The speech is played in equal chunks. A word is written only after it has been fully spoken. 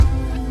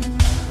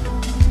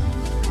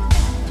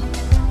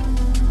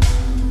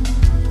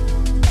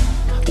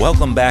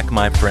Welcome back,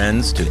 my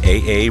friends, to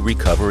AA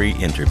Recovery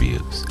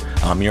Interviews.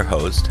 I'm your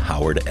host,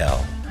 Howard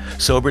L.,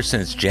 sober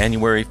since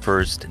January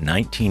 1st,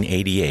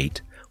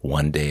 1988,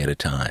 one day at a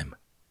time.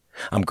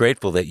 I'm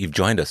grateful that you've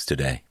joined us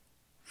today.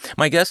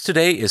 My guest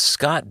today is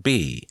Scott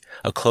B.,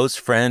 a close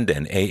friend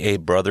and AA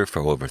brother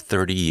for over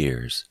 30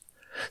 years.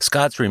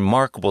 Scott's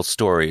remarkable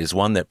story is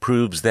one that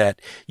proves that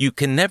you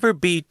can never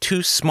be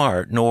too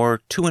smart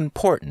nor too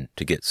important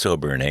to get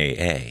sober in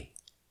AA.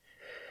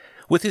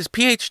 With his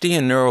PhD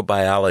in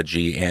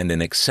neurobiology and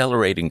an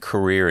accelerating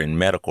career in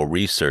medical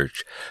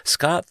research,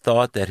 Scott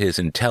thought that his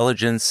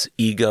intelligence,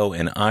 ego,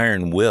 and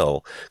iron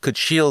will could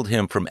shield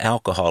him from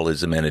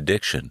alcoholism and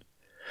addiction.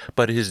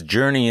 But his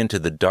journey into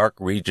the dark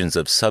regions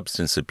of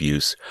substance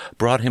abuse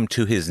brought him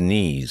to his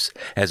knees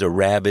as a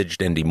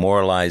ravaged and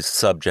demoralized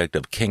subject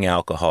of king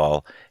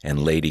alcohol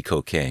and lady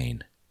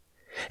cocaine.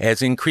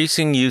 As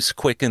increasing use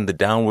quickened the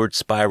downward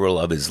spiral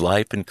of his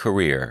life and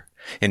career,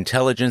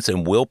 intelligence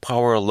and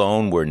willpower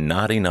alone were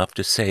not enough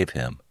to save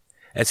him.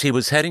 As he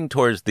was heading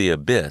towards the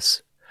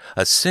abyss,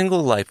 a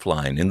single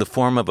lifeline in the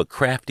form of a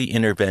crafty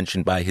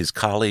intervention by his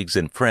colleagues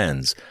and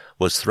friends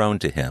was thrown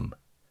to him.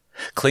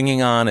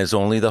 Clinging on as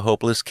only the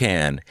hopeless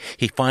can,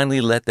 he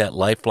finally let that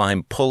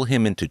lifeline pull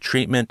him into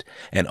treatment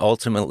and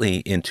ultimately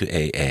into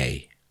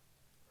AA.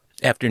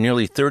 After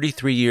nearly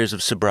 33 years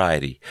of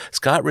sobriety,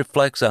 Scott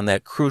reflects on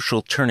that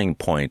crucial turning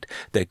point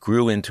that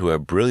grew into a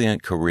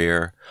brilliant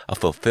career, a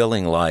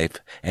fulfilling life,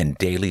 and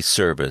daily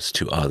service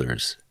to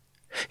others.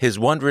 His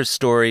wondrous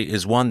story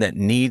is one that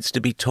needs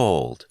to be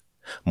told.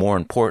 More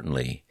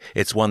importantly,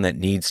 it's one that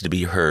needs to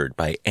be heard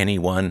by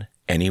anyone,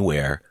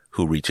 anywhere,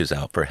 who reaches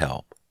out for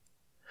help.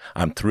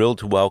 I'm thrilled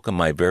to welcome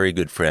my very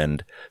good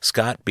friend,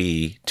 Scott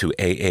B., to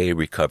AA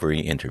Recovery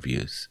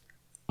Interviews.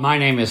 My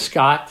name is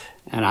Scott,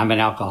 and I'm an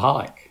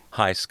alcoholic.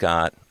 Hi,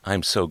 Scott.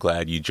 I'm so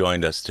glad you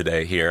joined us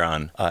today here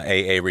on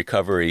AA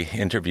Recovery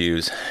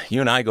Interviews.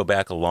 You and I go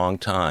back a long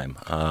time.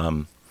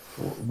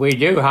 We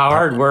do,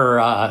 Howard. We're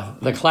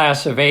the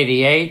class of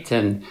 88,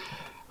 and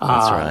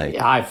that's right.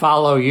 I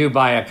follow you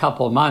by a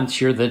couple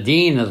months. You're the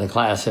dean of the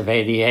class of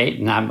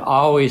 88, and I'm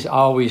always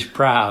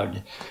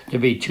proud to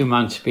be 2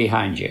 months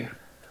behind you.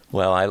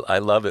 Well, I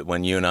love it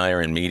when you and I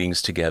are in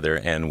meetings together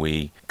and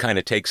we kind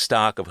of take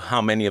stock of how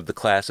many of the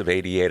class of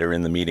 88 are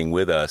in the meeting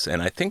with us.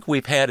 And I think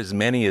we've had as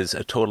many as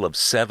a total of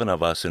 7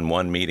 of us in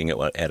one meeting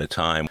at a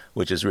time,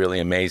 which is really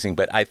amazing.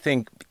 But I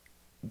think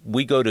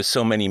we go to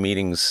so many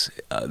meetings,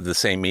 the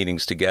same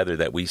meetings together,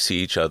 that we see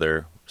each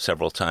other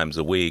several times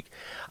a week.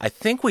 I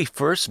think we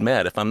first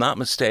met, if I'm not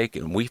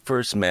mistaken, we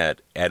first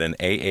met at an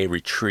AA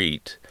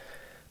retreat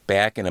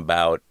back in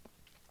about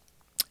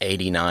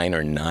 89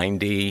 or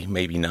 90,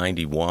 maybe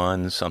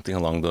 91, something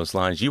along those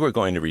lines. You were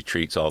going to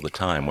retreats all the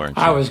time, weren't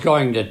you? I was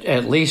going to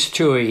at least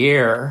 2 a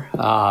year.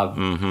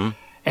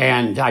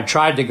 And I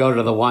tried to go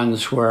to the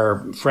ones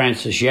where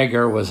Francis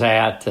Yeager was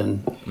at.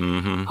 And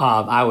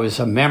I was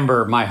a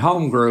member. My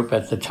home group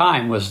at the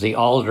time was the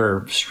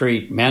Alder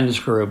Street Men's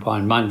Group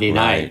on Monday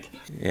night.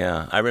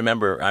 Yeah, I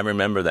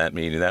remember that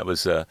meeting. That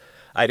was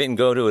I didn't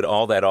go to it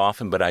all that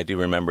often, but I do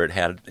remember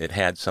it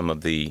had some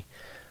of the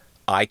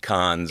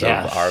icons of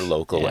our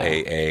local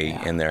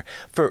AA in there.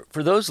 For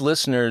those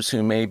listeners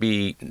who may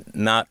be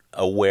not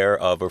aware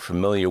of or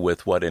familiar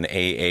with what an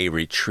AA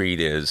retreat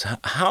is,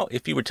 how,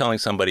 if you were telling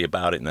somebody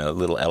about it in a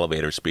little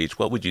elevator speech,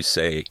 what would you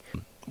say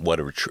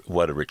what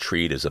a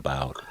retreat is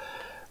about?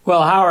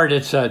 Well, Howard,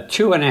 it's a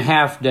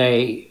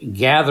 2.5-day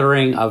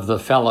gathering of the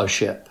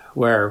fellowship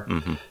where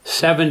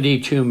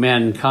 72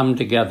 men come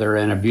together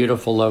in a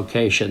beautiful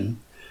location.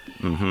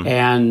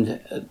 And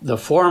the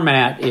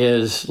format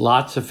is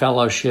lots of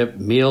fellowship,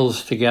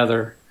 meals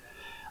together,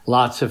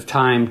 lots of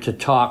time to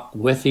talk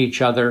with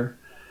each other.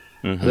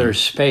 There's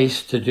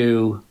space to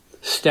do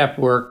step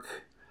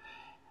work.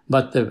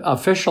 But the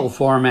official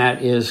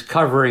format is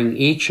covering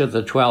each of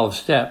the 12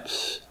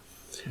 steps.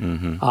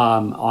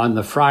 On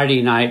the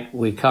Friday night,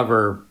 we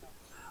cover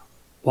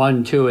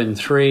 1, 2, and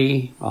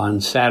 3.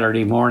 On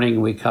Saturday morning,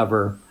 we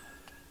cover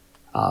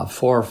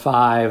 4,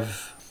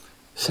 5.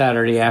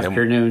 Saturday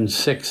afternoon,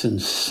 6 and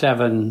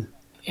 7,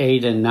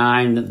 8 and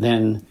 9.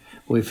 Then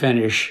we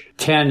finish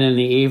 10 in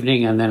the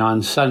evening, and then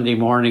on Sunday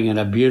morning, in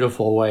a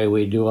beautiful way,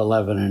 we do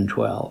 11 and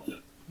 12.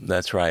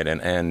 That's right.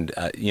 And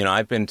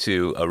I've been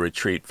to a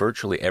retreat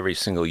virtually every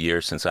single year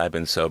since I've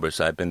been sober.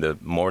 So I've been to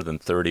more than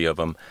 30 of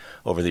them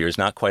over the years,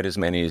 not quite as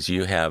many as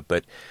you have.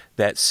 But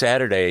that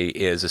Saturday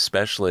is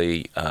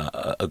especially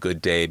a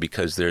good day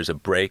because there's a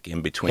break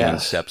in between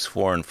steps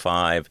 4 and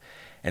 5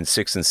 and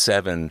 6 and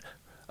 7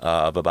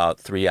 of about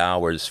 3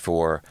 hours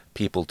for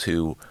people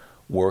to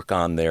work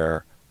on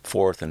their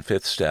 4th and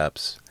 5th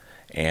steps.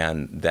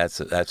 And that's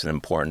an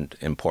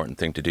important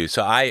thing to do.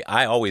 So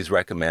I always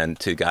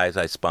recommend to guys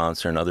I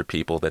sponsor and other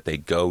people that they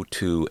go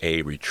to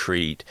a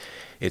retreat.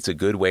 It's a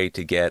good way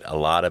to get a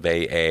lot of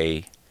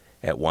AA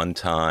at one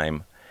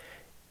time.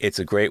 It's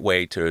a great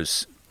way to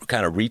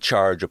kind of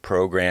recharge a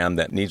program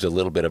that needs a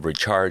little bit of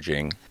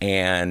recharging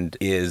and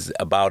is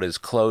about as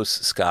close,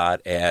 Scott,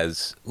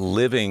 as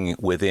living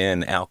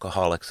within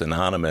Alcoholics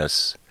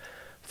Anonymous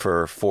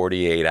for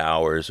 48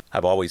 hours.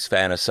 I've always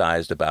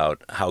fantasized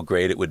about how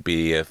great it would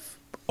be if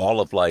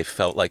all of life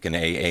felt like an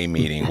AA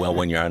meeting. Well,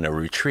 when you're on a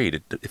retreat,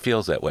 it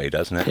feels that way,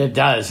 doesn't it? It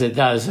does.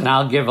 And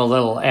I'll give a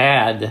little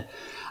ad.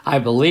 I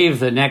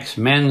believe the next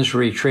men's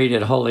retreat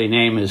at Holy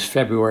Name is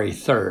February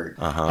 3rd,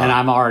 and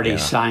I'm already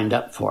signed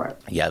up for it.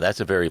 Yeah,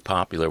 that's a very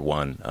popular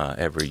one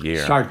every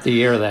year. Start the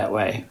year that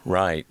way.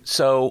 Right.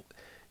 So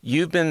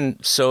you've been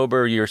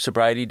sober. Your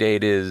sobriety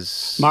date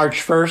is?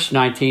 March 1st,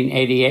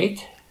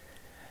 1988.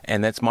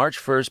 And that's March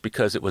 1st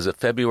because it was a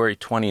February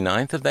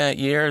 29th of that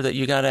year that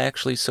you got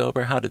actually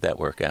sober? How did that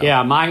work out?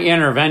 Yeah, my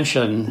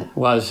intervention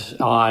was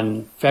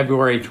on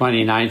February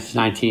 29th,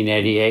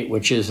 1988,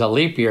 which is a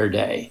leap year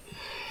day.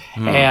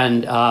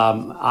 And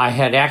I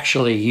had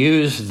actually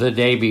used the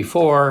day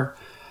before.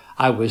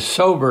 I was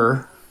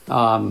sober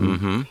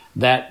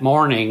that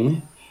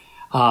morning,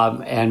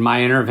 and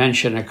my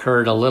intervention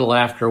occurred a little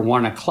after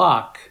 1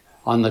 o'clock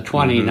on the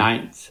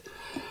 29th.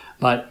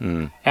 But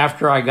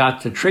after I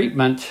got to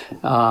treatment,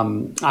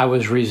 I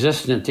was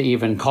resistant to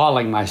even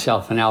calling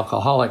myself an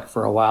alcoholic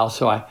for a while,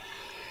 so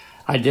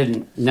I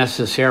didn't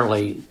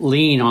necessarily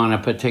lean on a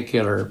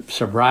particular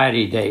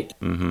sobriety date.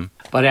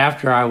 But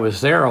after I was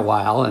there a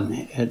while and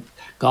had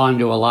gone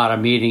to a lot of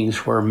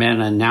meetings where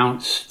men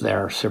announced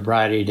their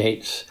sobriety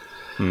dates,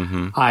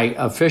 I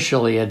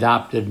officially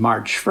adopted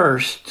March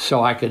 1st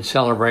so I could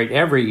celebrate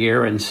every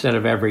year instead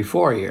of every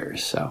 4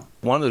 years. So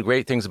one of the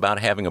great things about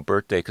having a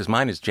birthday, because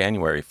mine is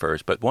January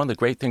 1st, but one of the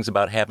great things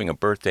about having a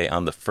birthday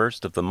on the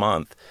 1st of the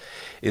month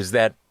is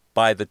that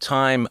by the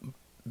time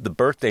the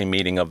birthday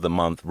meeting of the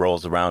month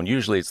rolls around,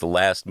 usually it's the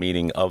last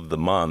meeting of the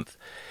month,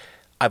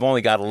 I've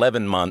only got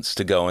 11 months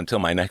to go until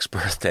my next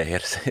birthday.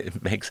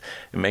 It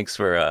makes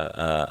for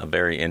a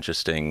very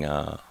interesting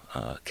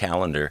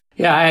calendar.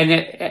 Yeah,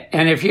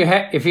 and if you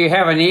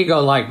have an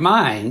ego like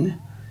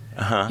mine,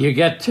 you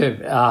get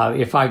to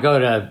if I go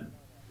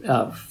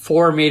to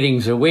 4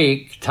 meetings a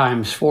week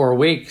times 4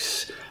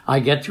 weeks,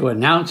 I get to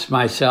announce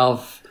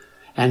myself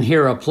and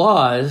hear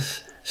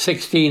applause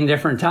 16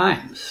 different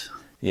times.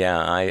 Yeah,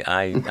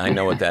 I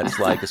know what that's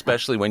like,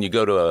 especially when you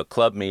go to a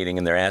club meeting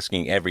and they're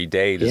asking every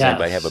day, does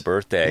anybody have a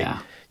birthday?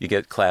 Yeah. You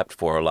get clapped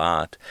for a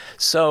lot.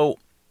 So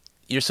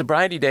your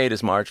sobriety date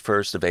is March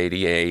 1st of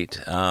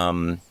 88.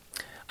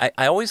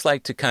 I always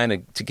like to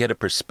to get a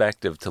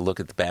perspective, to look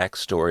at the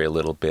backstory a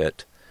little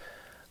bit,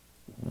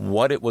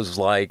 what it was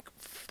like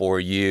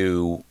for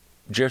you,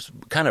 just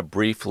kind of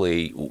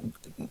briefly,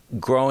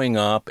 growing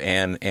up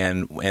and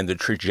the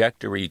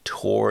trajectory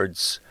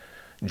towards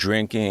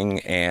drinking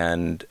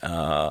and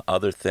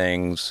other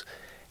things,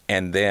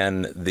 and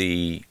then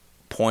the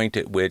point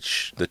at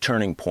which, the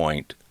turning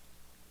point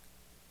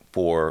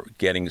for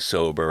getting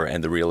sober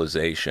and the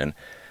realization.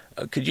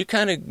 Could you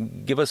kind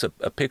of give us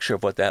a picture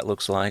of what that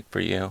looks like for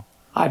you?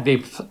 I'd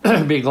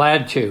be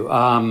glad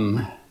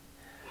to.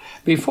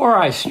 Before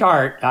I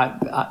start,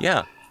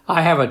 I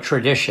have a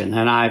tradition,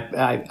 and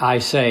I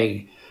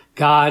say,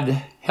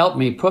 God, help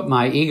me put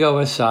my ego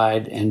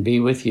aside and be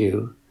with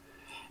you.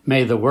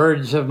 May the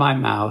words of my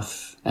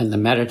mouth and the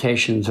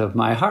meditations of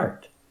my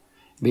heart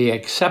be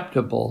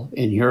acceptable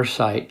in your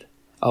sight,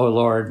 O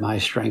Lord, my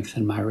strength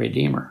and my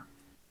Redeemer.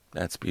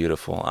 That's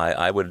beautiful.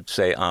 I would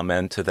say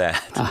amen to that.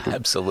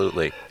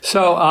 Absolutely.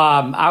 So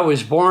I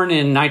was born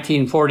in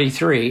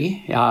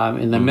 1943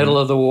 in the middle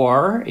of the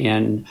war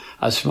in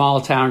a small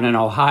town in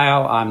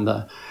Ohio. I'm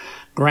the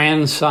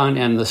grandson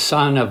and the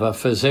son of a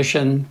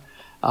physician.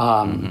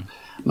 My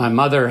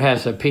mother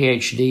has a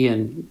PhD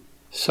in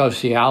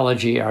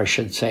sociology, or I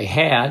should say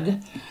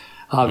had.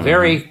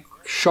 Very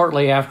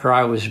shortly after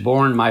I was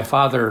born, my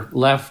father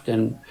left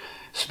and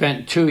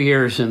spent 2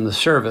 years in the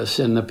service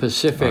in the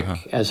Pacific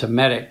as a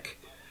medic.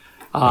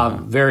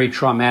 Very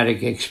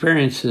traumatic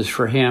experiences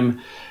for him.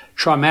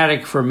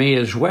 Traumatic for me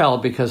as well,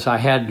 because I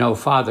had no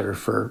father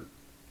for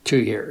 2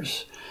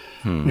 years.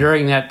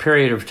 During that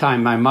period of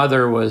time, my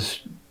mother was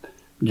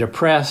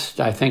depressed.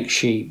 I think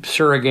she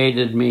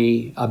surrogated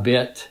me a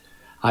bit.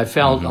 I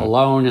felt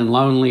alone and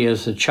lonely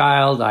as a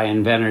child. I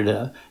invented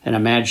an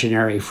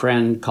imaginary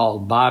friend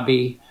called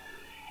Bobby.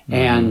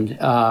 And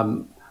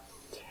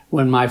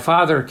when my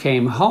father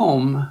came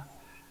home,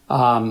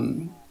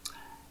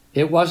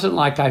 it wasn't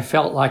like I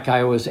felt like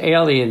I was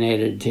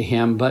alienated to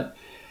him, but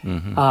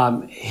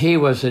he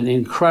was an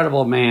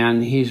incredible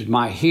man. He's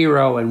my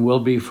hero and will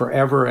be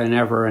forever and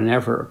ever and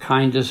ever.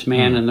 Kindest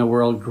man in the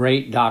world,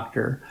 great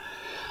doctor.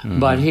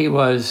 But he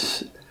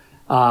was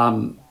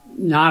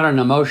not an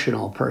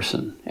emotional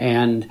person.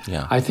 And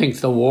I think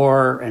the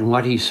war and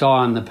what he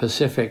saw in the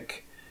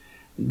Pacific,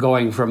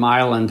 going from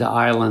island to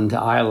island to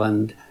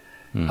island,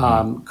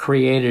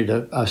 created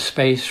a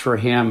space for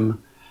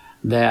him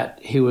that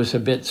he was a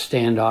bit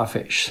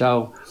standoffish.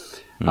 So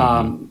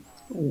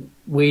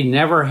we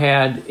never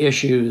had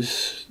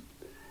issues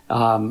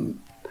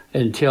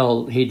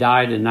until he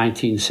died in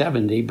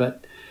 1970,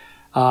 but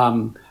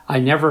I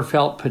never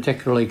felt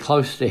particularly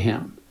close to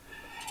him.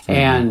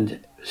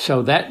 And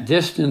so that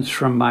distance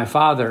from my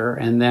father,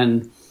 and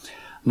then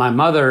my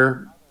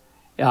mother,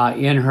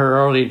 in her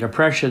early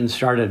depression,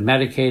 started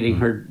medicating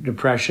her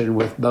depression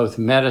with both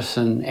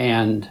medicine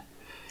and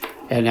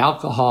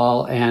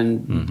alcohol.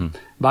 And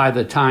by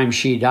the time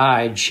she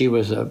died, she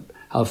was a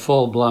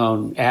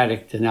full-blown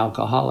addict and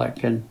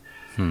alcoholic, and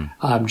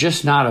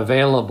just not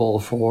available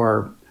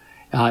for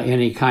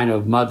any kind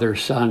of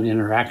mother-son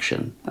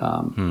interaction.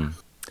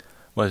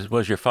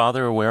 Was your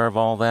father aware of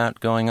all that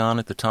going on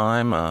at the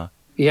time?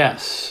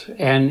 Yes,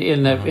 and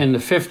in the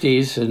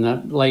 50s, in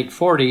the late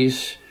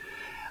 40s,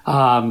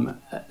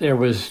 there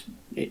was,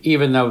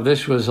 even though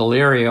this was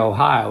Elyria,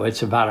 Ohio,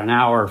 it's about an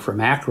hour from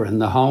Akron,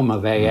 the home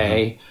of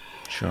AA.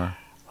 Sure.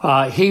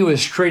 He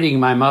was treating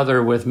my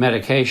mother with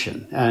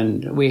medication,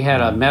 and we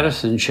had a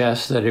medicine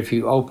chest that if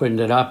you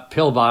opened it up,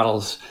 pill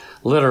bottles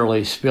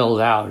literally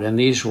spilled out, and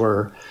these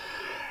were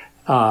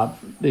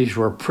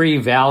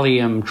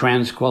pre-Valium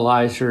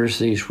tranquilizers.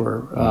 These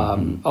were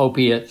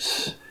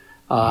opiates,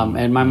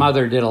 and my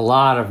mother did a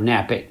lot of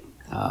napping.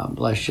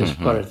 Let's just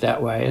put it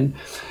that way. And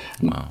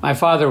my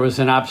father was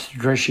an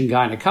obstetrician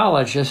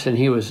gynecologist, and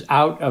he was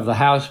out of the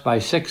house by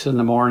 6 in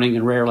the morning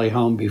and rarely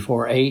home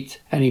before 8.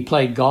 And he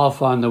played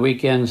golf on the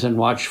weekends and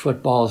watched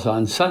footballs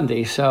on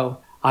Sunday. So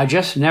I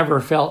just never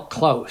felt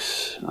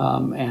close.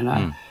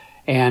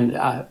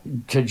 And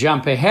to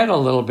jump ahead a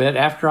little bit,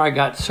 after I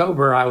got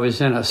sober, I was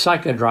in a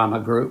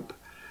psychodrama group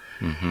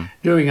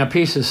doing a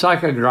piece of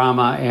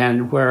psychodrama,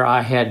 and where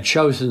I had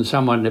chosen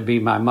someone to be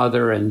my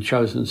mother and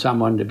chosen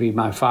someone to be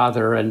my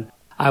father, and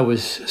I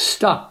was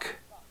stuck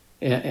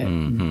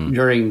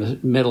during the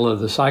middle of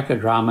the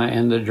psychodrama,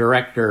 and the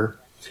director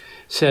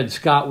said,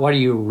 "Scott, what do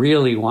you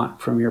really want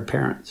from your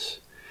parents?"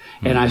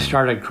 And I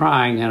started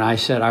crying, and I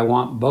said, "I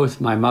want both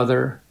my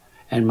mother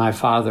and my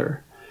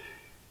father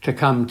to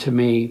come to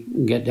me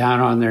and get down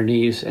on their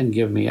knees and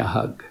give me a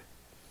hug."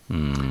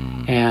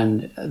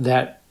 And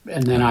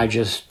then I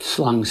just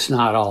slung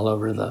snot all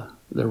over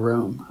the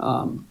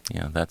room.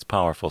 Yeah, that's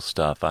powerful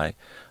stuff. I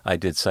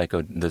did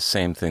the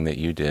same thing that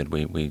you did.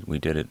 We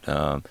did it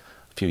a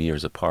few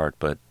years apart,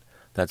 but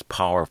that's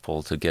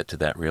powerful to get to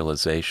that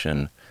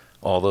realization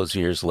all those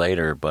years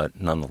later,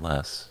 but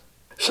nonetheless.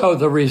 So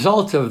the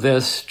result of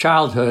this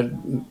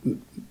childhood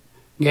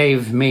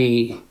gave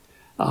me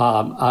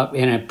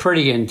in a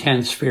pretty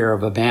intense fear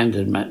of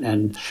abandonment,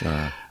 and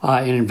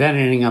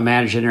inventing an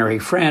imaginary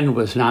friend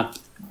was not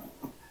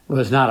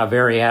a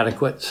very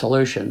adequate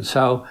solution.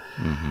 So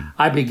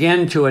I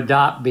began to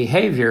adopt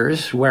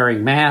behaviors,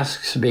 wearing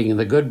masks, being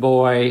the good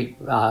boy.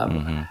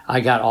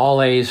 I got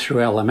all A's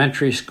through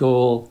elementary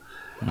school.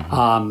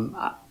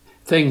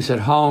 Things at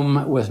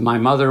home with my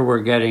mother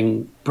were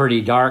getting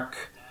pretty dark.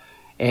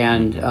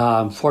 And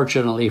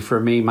fortunately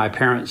for me, my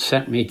parents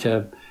sent me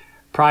to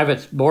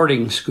private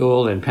boarding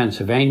school in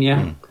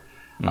Pennsylvania.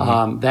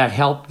 That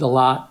helped a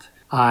lot.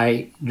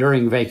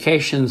 During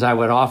vacations, I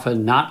would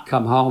often not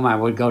come home. I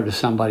would go to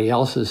somebody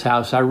else's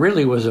house. I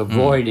really was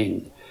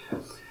avoiding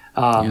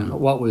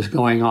what was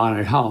going on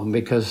at home,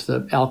 because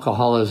the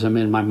alcoholism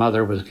in my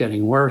mother was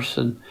getting worse.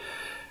 And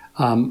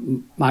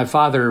my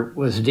father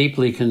was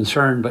deeply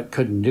concerned but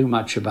couldn't do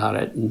much about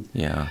it. And,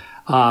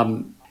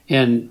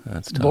 in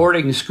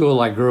boarding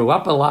school, I grew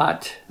up a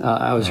lot.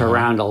 I was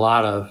around a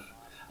lot of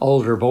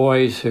older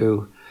boys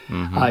who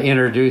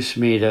introduced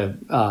me to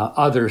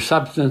other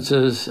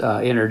substances,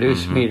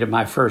 introduced me to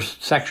my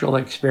first sexual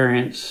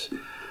experience.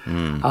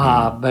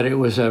 But it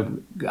was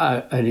an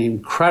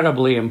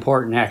incredibly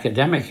important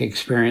academic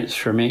experience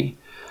for me.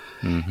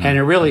 And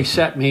it really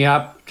set me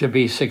up to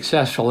be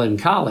successful in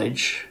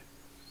college.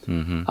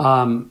 And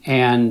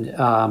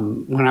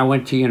when I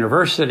went to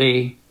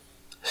university,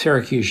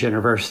 Syracuse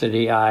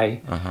University, I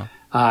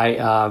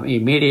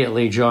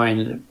immediately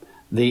joined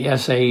the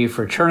SAE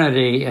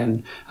fraternity,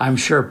 and I'm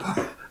sure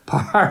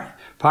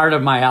part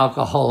of my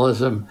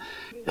alcoholism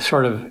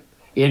sort of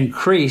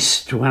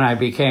increased when I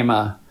became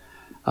an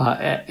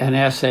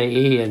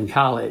SAE in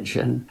college.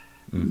 And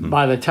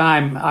by the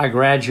time I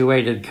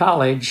graduated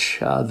college,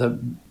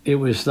 it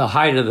was the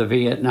height of the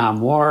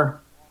Vietnam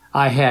War.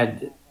 I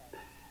had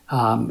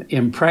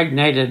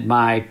impregnated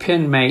my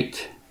pen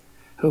mate,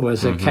 who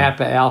was a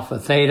Kappa Alpha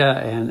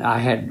Theta,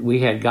 and we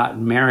had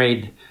gotten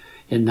married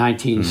in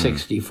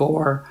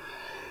 1964.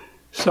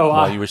 So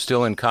while you were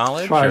still in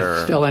college?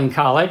 Still in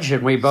college,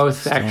 and we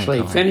both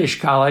actually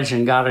finished college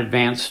and got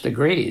advanced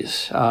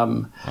degrees.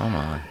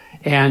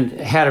 And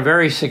had a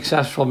very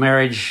successful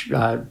marriage,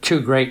 2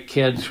 great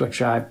kids,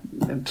 which I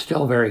am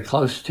still very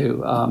close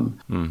to.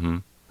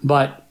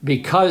 But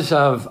because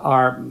of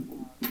our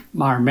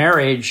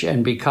marriage,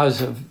 and because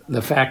of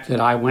the fact that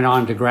I went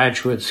on to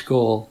graduate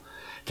school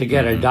to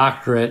get a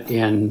doctorate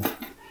in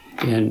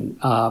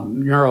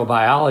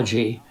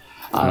neurobiology,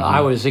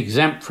 I was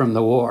exempt from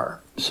the war.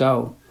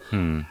 So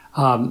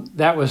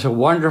that was a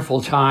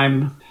wonderful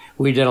time.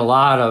 We did a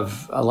lot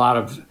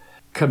of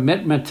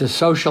commitment to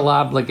social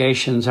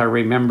obligations. I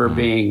remember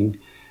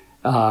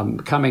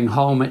coming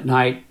home at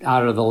night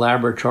out of the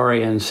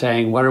laboratory and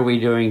saying, "What are we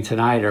doing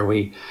tonight? Are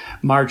we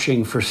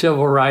marching for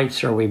civil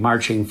rights? Are we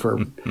marching for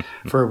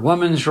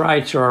women's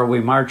rights? Or are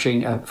we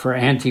marching for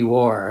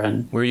anti-war?"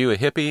 And were you a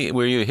hippie?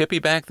 Were you a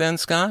hippie back then,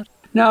 Scott?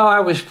 No, I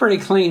was pretty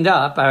cleaned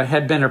up. I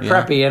had been a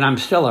preppy, and I'm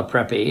still a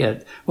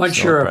preppy. Once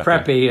Still you're a a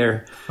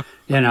preppy,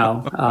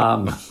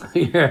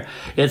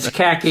 it's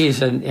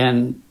khakis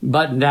and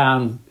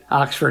button-down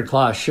Oxford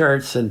cloth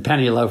shirts and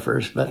penny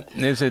loafers. But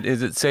is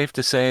it safe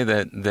to say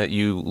that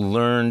you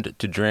learned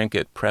to drink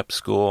at prep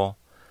school,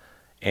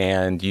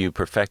 and you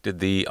perfected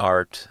the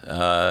art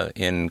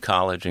in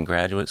college and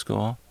graduate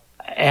school?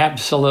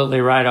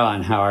 Absolutely right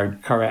on,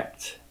 Howard.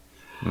 Correct.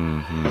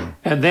 Mm-hmm.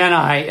 And then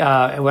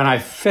when I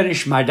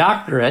finished my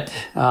doctorate,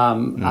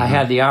 I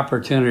had the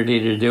opportunity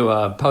to do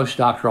a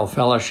postdoctoral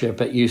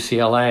fellowship at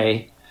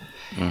UCLA.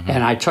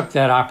 And I took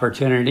that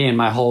opportunity, and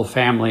my whole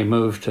family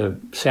moved to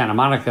Santa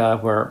Monica,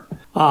 where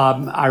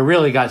I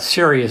really got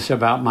serious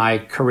about my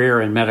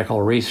career in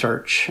medical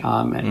research,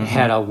 and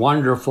had a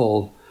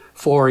wonderful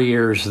 4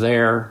 years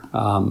there.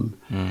 And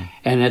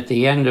at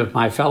the end of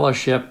my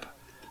fellowship,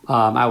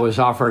 I was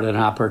offered an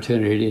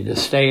opportunity to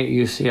stay at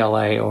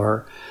UCLA,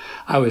 or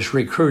I was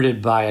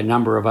recruited by a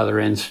number of other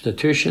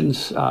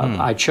institutions.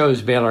 I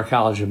chose Baylor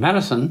College of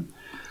Medicine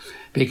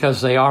because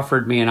they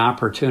offered me an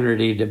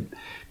opportunity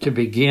to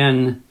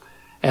begin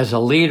as a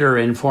leader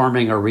in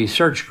forming a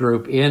research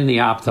group in the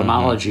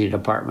ophthalmology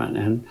department.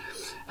 And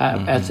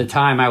at the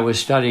time, I was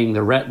studying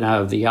the retina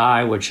of the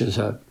eye, which is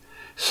a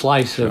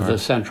slice of the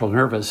central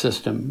nervous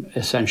system,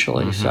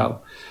 essentially.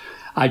 So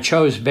I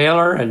chose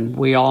Baylor, and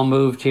we all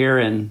moved here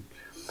in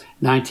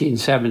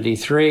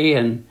 1973,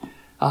 and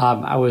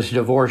I was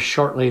divorced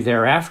shortly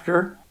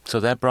thereafter. So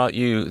that brought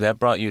you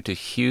to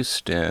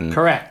Houston.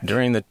 Correct.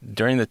 During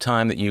the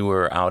time that you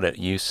were out at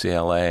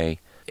UCLA.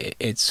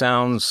 It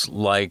sounds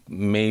like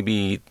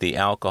maybe the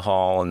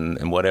alcohol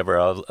and whatever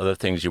other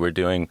things you were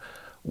doing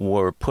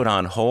were put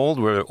on hold,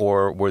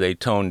 or were they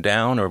toned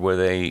down, or were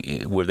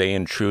they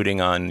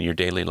intruding on your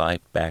daily life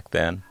back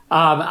then?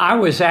 I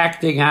was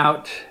acting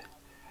out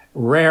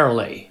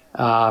rarely.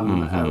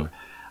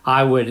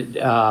 I would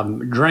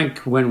drink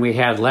when we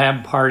had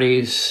lab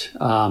parties.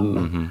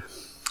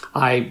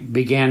 I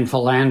began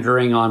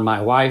philandering on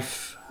my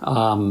wife.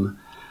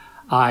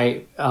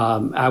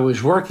 I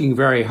was working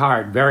very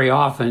hard, very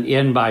often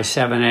in by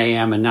 7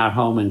 a.m. and not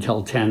home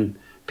until 10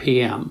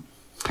 p.m.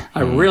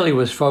 I really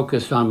was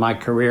focused on my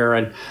career,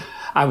 and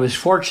I was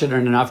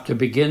fortunate enough to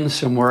begin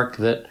some work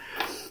that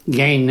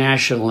gained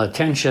national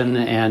attention,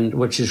 and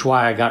which is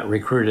why I got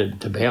recruited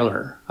to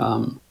Baylor.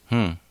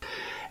 And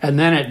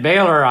then at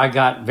Baylor, I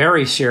got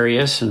very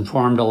serious and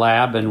formed a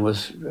lab and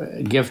was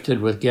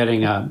gifted with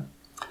getting a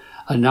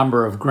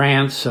number of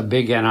grants, a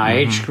big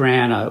NIH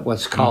grant,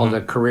 what's called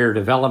a Career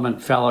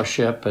Development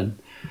Fellowship. And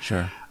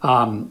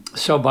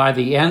so by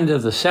the end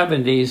of the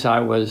 70s, I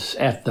was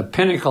at the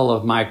pinnacle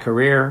of my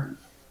career.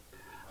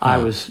 I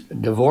was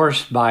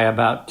divorced by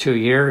about 2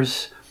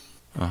 years.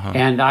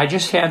 And I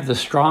just had the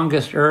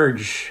strongest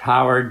urge,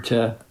 Howard,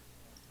 to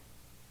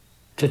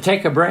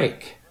take a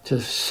break, to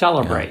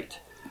celebrate.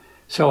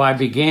 So I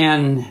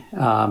began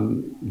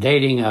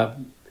dating a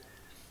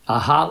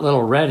hot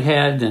little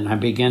redhead, and I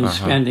began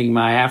spending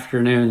my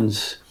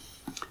afternoons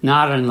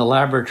not in the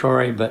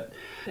laboratory, but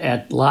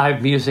at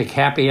live music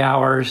happy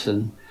hours.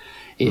 And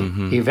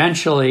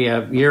eventually,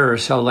 a year or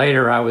so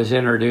later, I was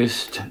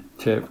introduced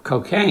to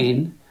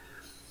cocaine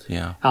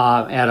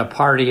at a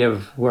party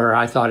where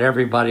I thought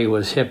everybody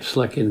was hip,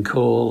 slick, and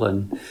cool,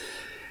 and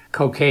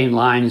cocaine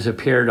lines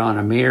appeared on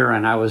a mirror,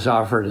 and I was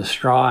offered a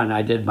straw, and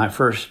I did my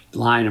first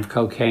line of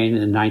cocaine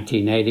in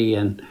 1980.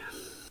 And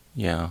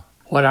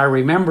what I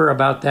remember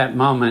about that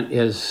moment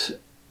is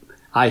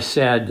I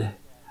said,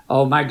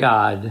 "Oh my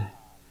God,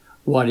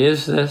 what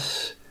is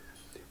this?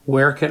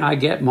 Where can I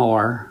get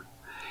more?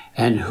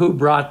 And who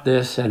brought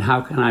this, and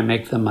how can I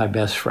make them my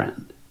best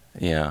friend?"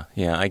 Yeah,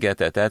 I get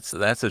that. That's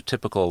a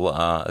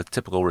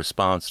typical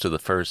response to the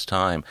first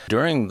time.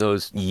 During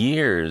those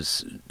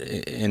years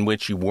in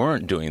which you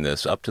weren't doing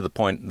this, up to the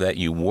point that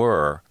you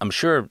were, I'm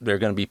sure there are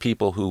going to be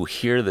people who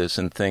hear this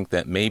and think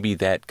that maybe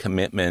that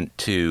commitment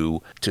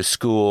to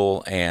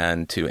school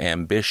and to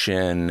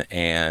ambition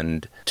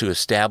and to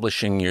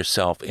establishing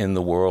yourself in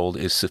the world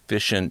is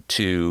sufficient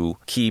to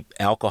keep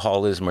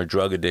alcoholism or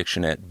drug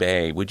addiction at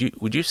bay. Would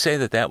you say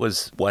that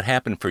was what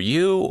happened for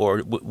you,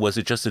 or was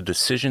it just a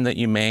decision that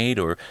you made,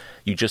 or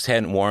you just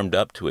hadn't warmed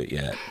up to it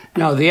yet?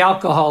 No, the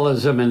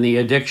alcoholism and the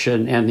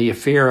addiction and the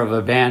fear of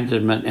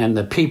abandonment and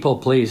the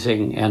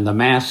people-pleasing and the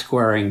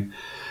mask-wearing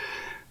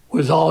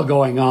was all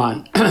going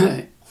on.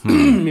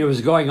 It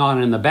was going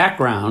on in the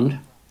background.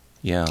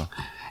 Yeah.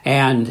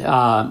 And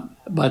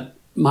but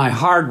my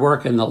hard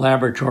work in the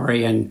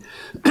laboratory and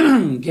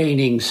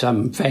gaining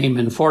some fame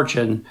and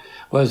fortune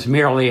was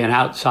merely an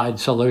outside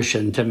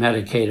solution to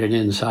medicate an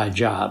inside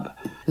job.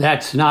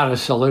 That's not a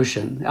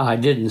solution. I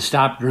didn't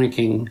stop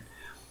drinking.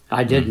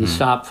 I didn't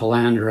stop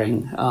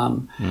philandering.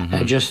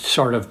 I just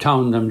sort of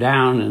toned them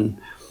down, and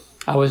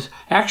I was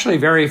actually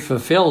very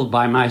fulfilled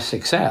by my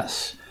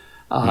success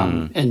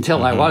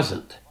until I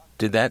wasn't.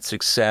 Did that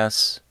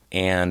success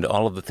and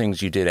all of the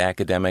things you did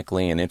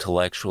academically and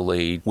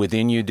intellectually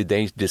within you, did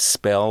they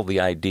dispel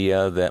the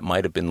idea that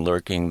might have been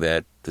lurking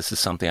that this is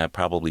something I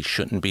probably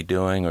shouldn't be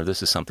doing, or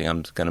this is something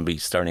I'm going to be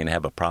starting to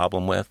have a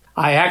problem with?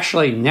 I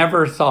actually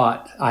never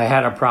thought I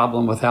had a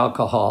problem with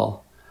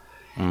alcohol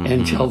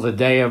until the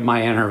day of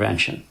my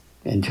intervention,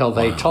 until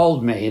they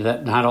told me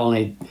that not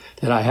only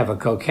did I have a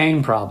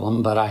cocaine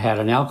problem, but I had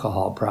an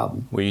alcohol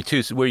problem. Were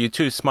you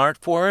too smart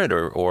for it,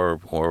 or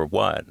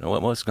what?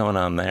 What was going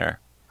on there?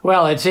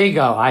 Well, it's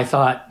ego. I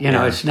thought,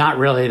 it's not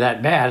really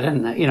that bad.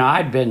 And,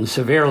 I'd been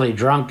severely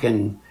drunk,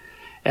 and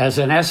as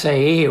an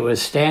SAE, it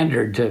was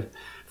standard to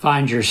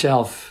find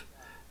yourself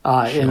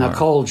in a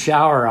cold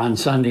shower on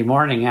Sunday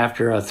morning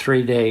after a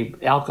 3-day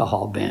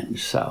alcohol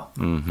binge. So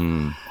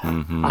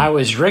I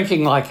was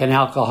drinking like an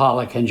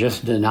alcoholic and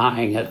just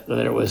denying it,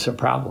 that it was a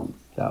problem.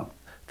 So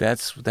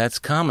that's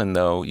common,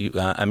 though.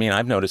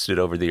 I've noticed it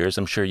over the years.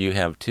 I'm sure you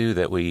have too.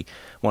 That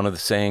one of the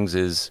sayings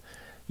is,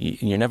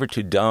 you're never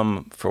too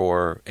dumb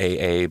for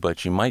AA,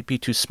 but you might be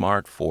too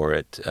smart for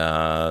it.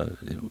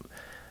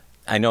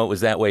 I know it was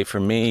that way for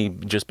me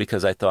just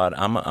because I thought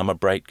I'm a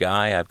bright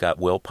guy. I've got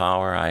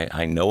willpower.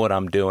 I know what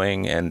I'm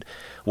doing, and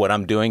what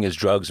I'm doing is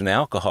drugs and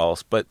alcohol.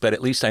 But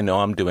at least I know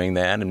I'm doing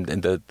that, and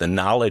the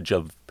knowledge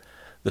of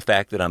the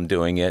fact that I'm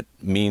doing it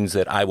means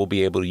that I will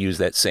be able to use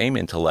that same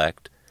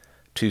intellect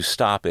to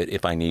stop it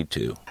if I need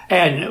to.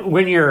 And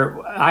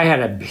I had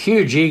a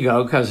huge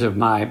ego because of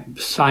my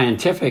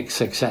scientific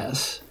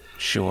success.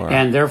 Sure.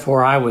 And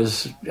therefore I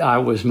was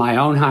my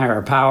own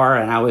higher power,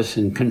 and I was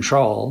in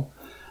control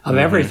of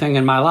everything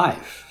in my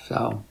life.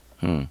 So.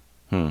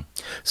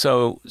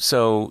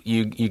 So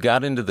you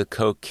got into the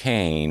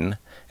cocaine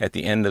at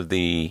the end of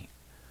the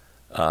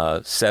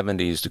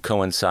 70s to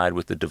coincide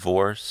with the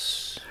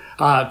divorce?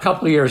 A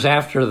couple of years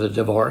after the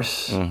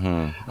divorce,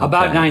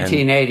 about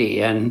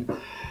 1980,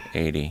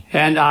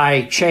 and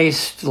I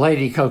chased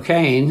Lady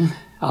Cocaine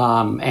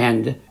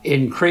and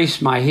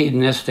increased my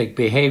hedonistic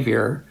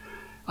behavior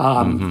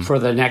for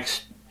the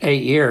next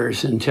 8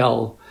 years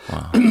until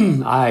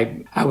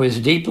I was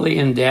deeply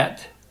in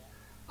debt.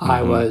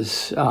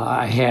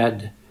 I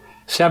had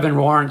 7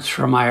 warrants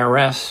for my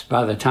arrest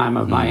by the time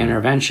of my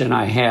intervention.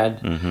 I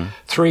had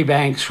 3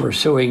 banks were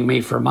suing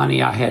me for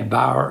money I had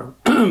borrowed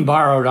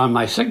on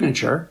my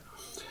signature.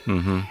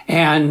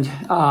 And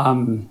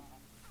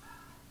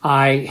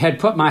I had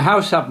put my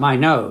house up my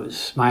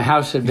nose. My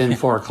house had been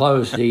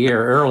foreclosed a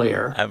year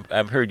earlier.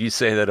 I've heard you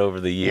say that over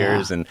the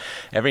years, and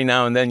every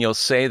now and then you'll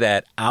say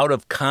that out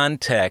of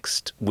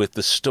context with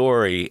the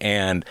story,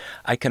 and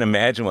I can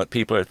imagine what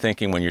people are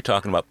thinking when you're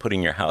talking about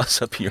putting your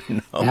house up your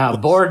nose. Now,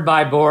 board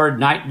by board,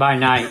 night by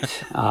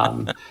night.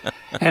 And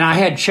I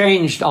had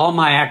changed all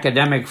my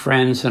academic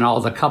friends and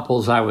all the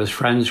couples I was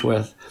friends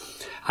with.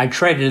 I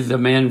traded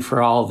them in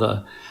for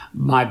all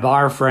my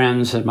bar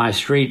friends and my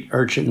street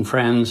urchin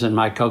friends and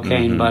my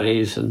cocaine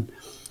buddies. And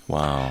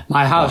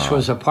my house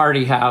was a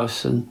party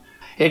house, and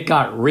it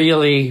got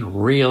really,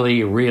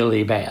 really,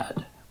 really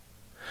bad.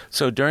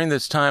 So during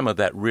this time of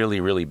that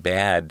really, really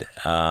bad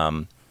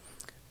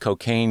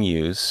cocaine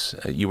use,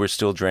 you were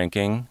still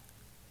drinking,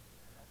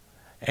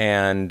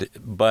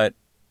 but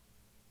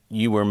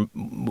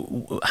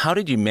how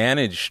did you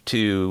manage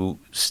to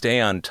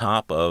stay on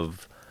top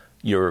of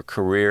your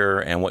career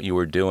and what you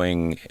were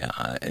doing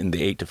in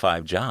the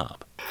 8-to-5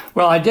 job?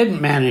 Well, I didn't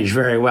manage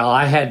very well.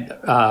 I had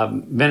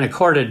been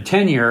accorded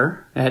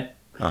tenure at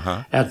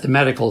the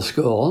medical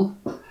school,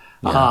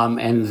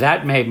 and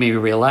that made me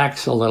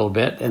relax a little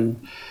bit.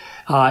 And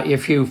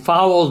if you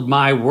followed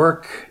my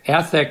work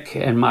ethic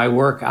and my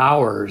work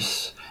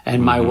hours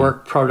and my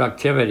work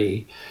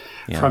productivity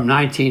from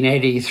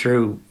 1980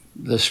 through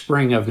the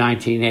spring of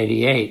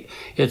 1988,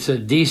 it's a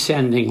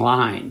descending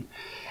line.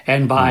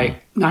 And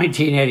by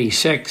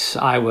 1986,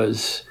 I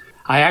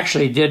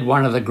actually did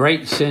one of the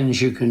great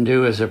sins you can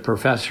do as a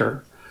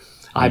professor.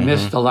 I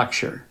missed a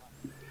lecture.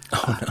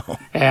 Oh, no.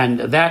 And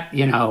that,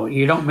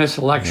 you don't miss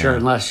a lecture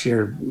unless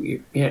you're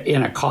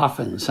in a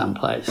coffin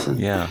someplace. And,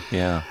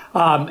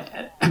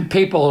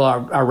 people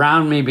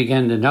around me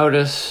began to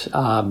notice. We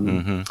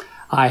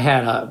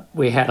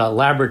had a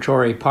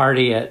laboratory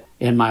party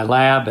in my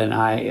lab, and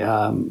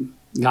I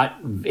got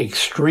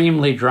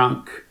extremely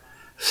drunk,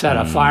 set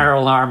a fire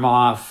alarm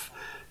off,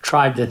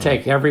 tried to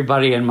take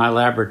everybody in my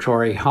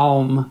laboratory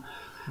home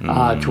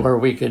to where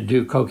we could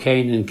do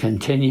cocaine and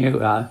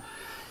continue. I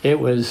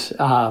was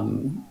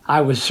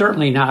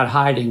certainly not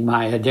hiding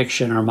my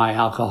addiction or my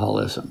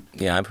alcoholism.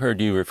 Yeah, I've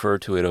heard you refer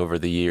to it over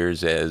the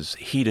years as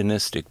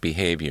hedonistic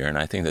behavior, and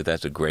I think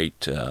that's a great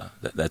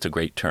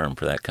term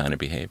for that kind of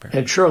behavior.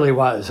 It surely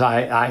was.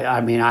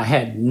 I mean, I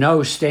had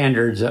no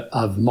standards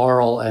of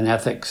moral and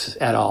ethics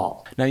at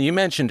all. Now, you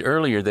mentioned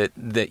earlier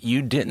that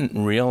you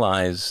didn't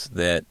realize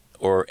that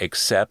or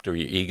accept, or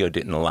your ego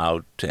didn't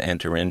allow to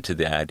enter into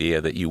the idea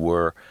that you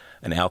were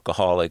an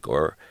alcoholic,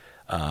 or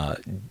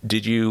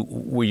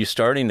were you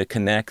starting to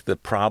connect the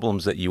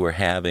problems that you were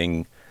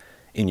having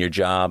in your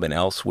job and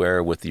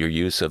elsewhere with your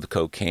use of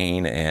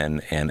cocaine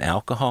and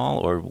alcohol,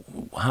 or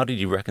how did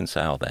you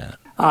reconcile that?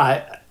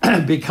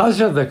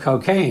 Because of the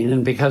cocaine,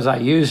 and because I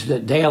used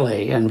it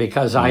daily, and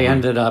because I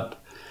ended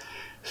up,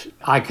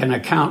 I can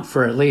account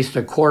for at least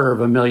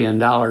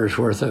 $250,000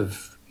 worth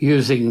of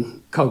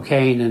using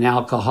cocaine and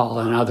alcohol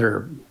and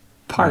other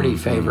party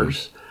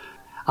favors.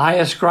 I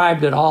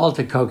ascribed it all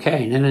to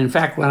cocaine. And in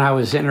fact, when I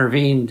was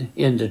intervened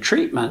into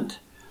treatment,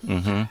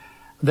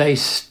 they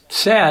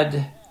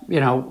said,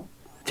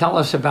 tell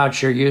us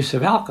about your use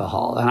of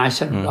alcohol. And I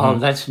said,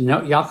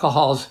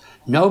 alcohol's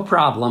no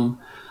problem.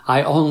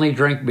 I only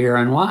drink beer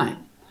and wine.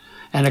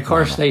 And of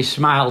course, they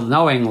smiled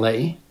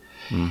knowingly.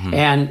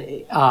 And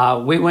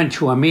we went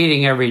to a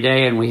meeting every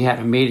day, and we had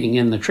a meeting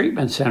in the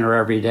treatment center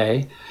every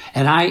day.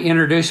 And I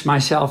introduced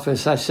myself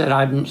as I said,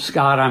 I'm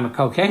Scott, I'm a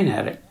cocaine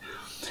addict.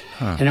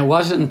 And it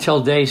wasn't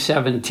until day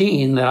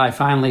 17 that I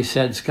finally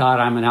said,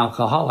 Scott, I'm an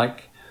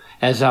alcoholic,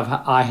 as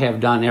I have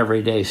done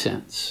every day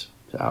since.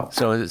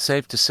 So is it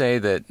safe to say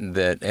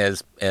that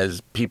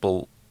as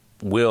people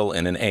will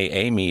in an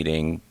AA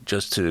meeting,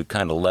 just to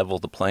kind of level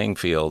the playing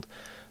field,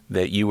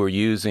 that you were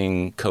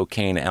using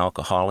cocaine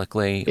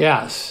alcoholically?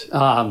 Yes.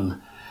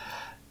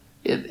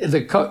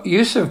 The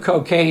use of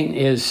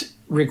cocaine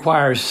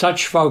requires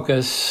such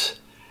focus,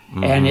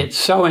 and it's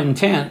so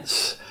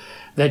intense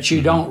that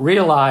you don't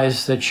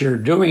realize that you're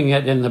doing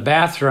it in the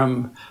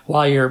bathroom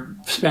while you're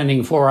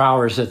spending 4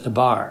 hours at the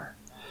bar.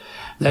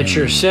 That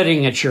you're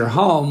sitting at your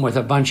home with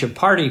a bunch of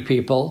party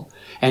people,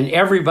 and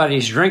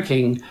everybody's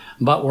drinking,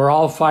 but we're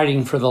all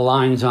fighting for the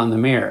lines on the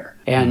mirror.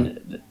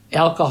 And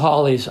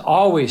alcohol is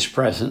always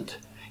present.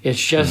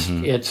 It's just,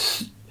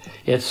 it's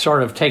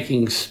sort of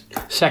taking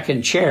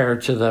second chair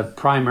to the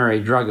primary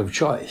drug of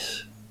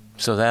choice.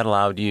 So that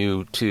allowed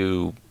you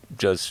to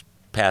just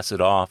pass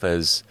it off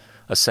as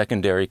a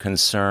secondary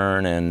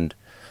concern and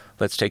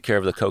let's take care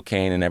of the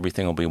cocaine and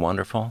everything will be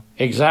wonderful?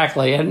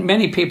 Exactly. And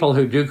many people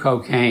who do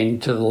cocaine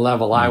to the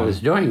level I was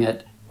doing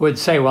it would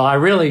say, well, I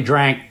really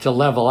drank to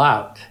level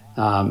out.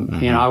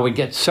 I would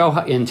get so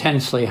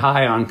intensely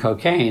high on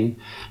cocaine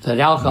that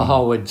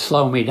alcohol would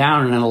slow me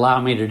down and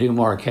allow me to do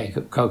more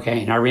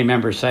cocaine. I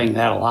remember saying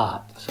that a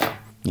lot. So.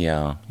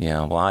 Yeah.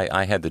 Well,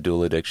 I had the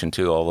dual addiction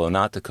too, although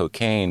not to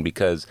cocaine,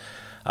 because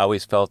I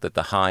always felt that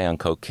the high on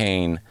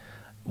cocaine,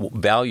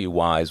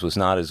 value-wise, was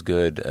not as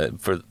good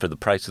for the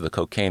price of the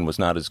cocaine was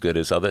not as good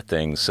as other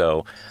things.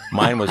 So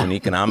mine was an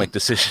economic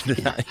decision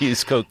to not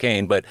use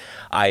cocaine, but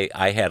I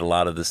had a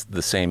lot of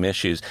the same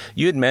issues.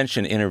 You had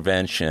mentioned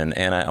intervention,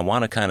 and I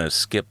want to kind of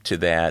skip to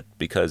that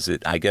because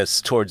I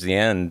guess towards the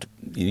end,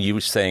 you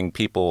were saying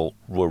people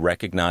were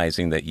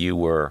recognizing that you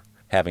were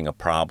having a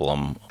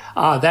problem.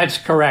 That's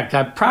correct.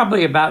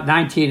 Probably about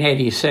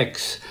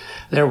 1986,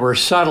 there were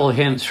subtle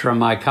hints from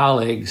my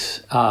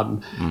colleagues.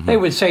 They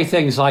would say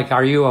things like,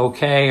 "Are you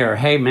okay?" or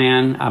 "Hey,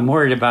 man, I'm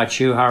worried about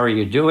you. How are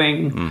you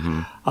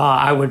doing?"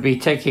 I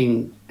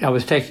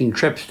was taking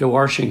trips to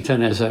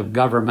Washington as a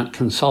government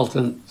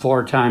consultant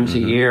 4 times a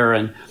year,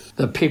 and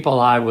the people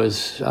I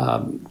was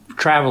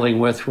traveling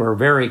with were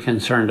very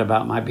concerned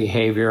about my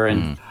behavior,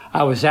 and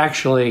I was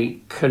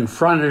actually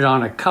confronted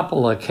on a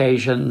couple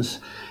occasions.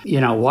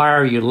 Why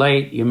are you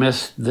late? You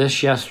missed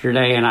this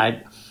yesterday, and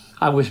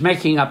I was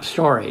making up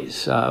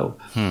stories.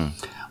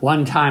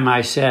 One time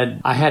I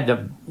said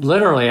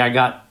I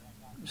got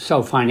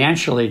so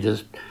financially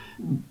just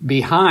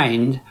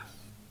behind,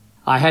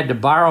 I had to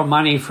borrow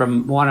money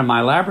from one of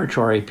my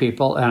laboratory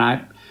people, and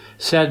I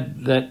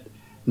said that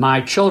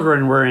my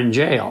children were in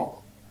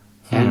jail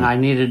and I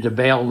needed to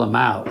bail them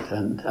out.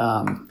 And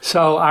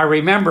so I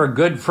remember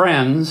good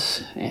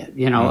friends,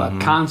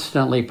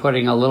 constantly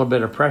putting a little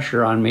bit of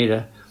pressure on me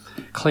to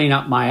clean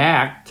up my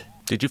act.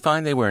 Did you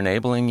find they were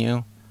enabling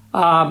you?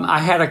 I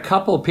had a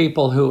couple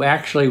people who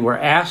actually were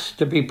asked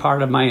to be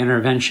part of my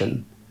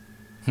intervention.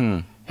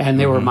 And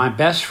they were my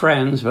best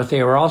friends, but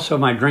they were also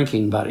my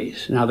drinking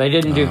buddies. Now, they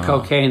didn't do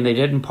cocaine, they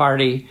didn't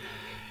party,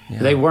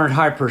 they weren't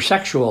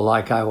hypersexual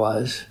like I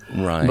was.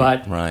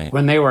 But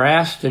when they were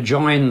asked to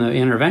join the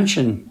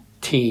intervention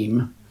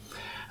team,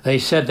 they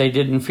said they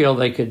didn't feel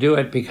they could do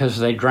it because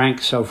they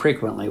drank so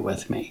frequently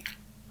with me.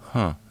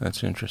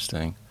 That's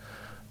interesting.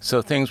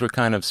 So things were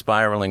kind of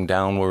spiraling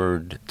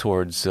downward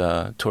towards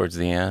the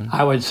end?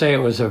 I would say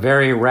it was a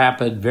very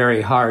rapid,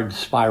 very hard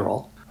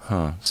spiral.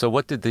 So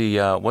what did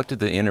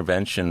the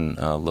intervention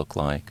look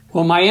like?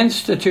 Well, my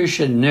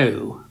institution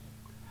knew,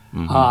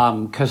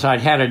 because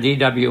I'd had a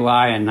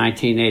DWI in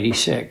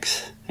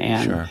 1986,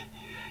 and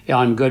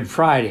on Good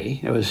Friday,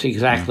 it was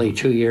exactly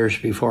 2 years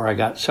before I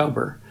got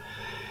sober.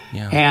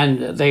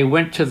 And they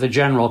went to the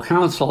general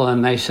counsel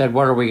and they said,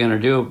 "What are we going to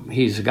do?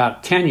 He's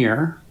got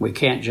tenure. We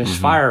can't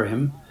just fire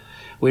him.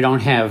 We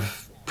don't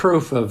have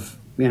proof of,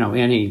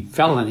 any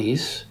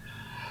felonies."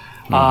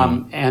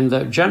 And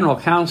the general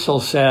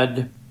counsel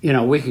said,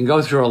 we can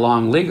go through a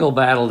long legal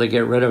battle to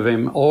get rid of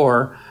him,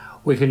 or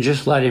we can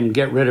just let him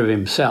get rid of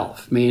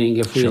himself, meaning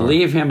if we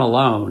leave him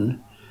alone,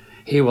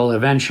 he will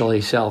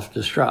eventually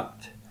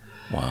self-destruct.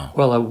 Wow.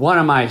 Well, one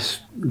of my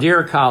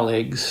dear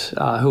colleagues,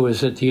 who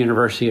was at the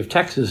University of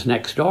Texas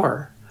next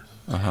door,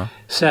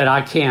 said,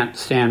 "I can't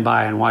stand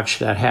by and watch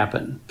that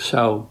happen."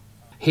 So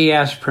he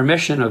asked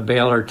permission of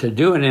Baylor to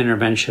do an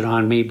intervention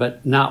on me,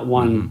 but not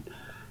one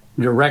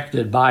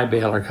directed by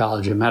Baylor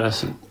College of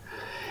Medicine.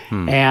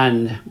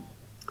 And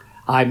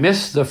I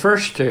missed the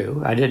first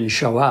 2. I didn't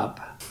show up.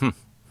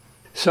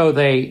 So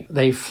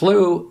they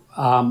flew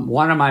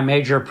one of my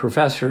major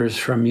professors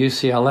from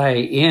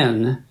UCLA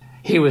in.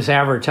 He was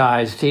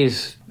advertised.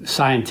 He's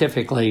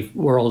scientifically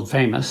world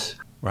famous.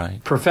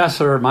 Right.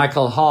 Professor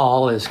Michael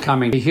Hall is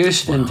coming to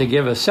Houston to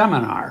give a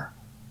seminar.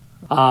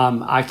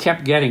 I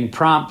kept getting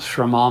prompts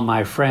from all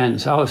my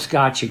friends. Oh,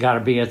 Scott, you got to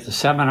be at the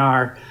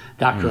seminar.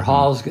 Dr.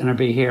 Hall's going to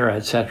be here,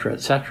 et cetera,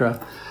 et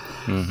cetera.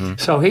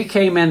 So he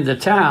came into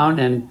town,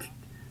 and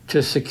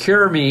to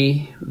secure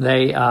me,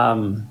 they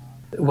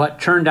what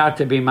turned out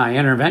to be my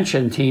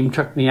intervention team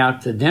took me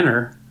out to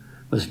dinner.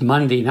 It was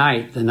Monday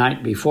night, the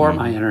night before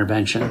my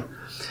intervention,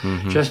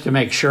 just to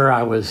make sure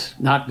I was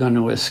not going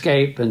to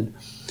escape. And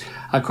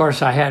of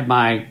course, I had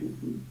my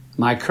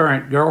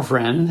current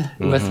girlfriend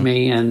with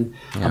me and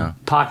a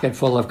pocket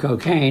full of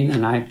cocaine,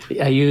 and I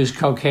used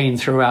cocaine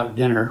throughout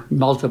dinner,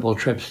 multiple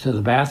trips to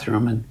the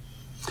bathroom, and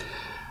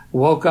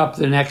woke up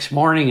the next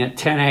morning at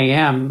 10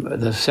 a.m.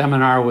 The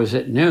seminar was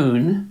at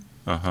noon.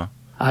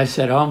 I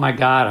said, oh my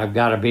God, I've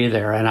got to be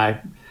there. And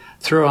I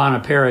threw on a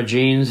pair of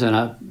jeans and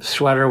a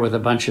sweater with a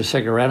bunch of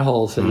cigarette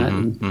holes in it.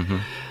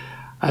 And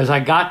as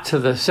I got to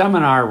the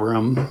seminar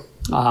room,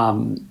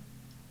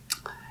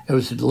 it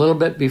was a little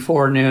bit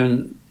before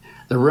noon.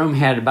 The room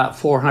had about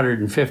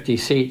 450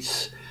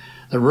 seats.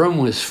 The room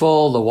was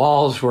full. The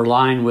walls were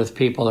lined with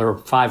people. There were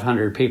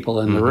 500 people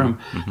in the room.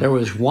 There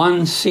was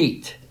one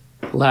seat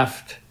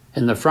left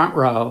in the front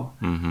row.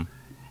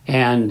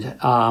 And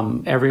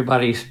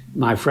everybody,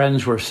 my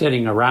friends were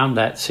sitting around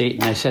that seat.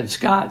 And they said,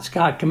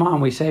 Scott, come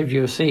on, we saved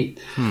you a seat.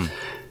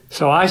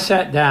 So I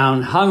sat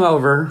down,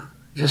 hungover,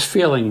 just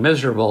feeling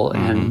miserable,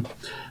 and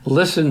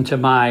listened to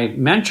my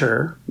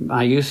mentor,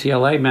 my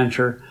UCLA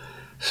mentor,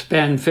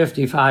 spend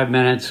 55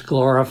 minutes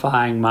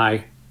glorifying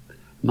my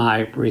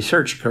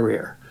research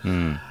career.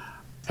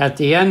 At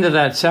the end of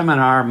that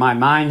seminar, my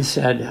mind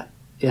said,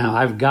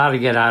 I've got to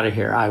get out of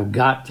here. I've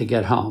got to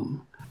get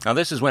home. Now,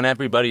 this is when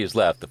everybody has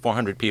left. The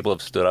 400 people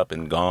have stood up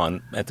and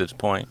gone at this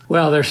point.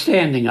 Well, they're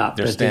standing up.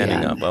 They're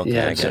standing up. Okay,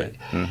 yeah, I get it.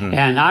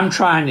 And I'm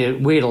trying to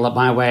wheedle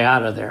my way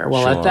out of there.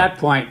 Well, at that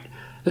point,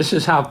 this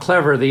is how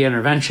clever the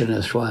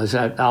interventionist was.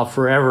 I'll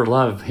forever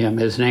love him.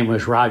 His name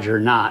was Roger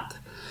Knott.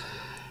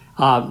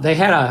 They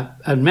had an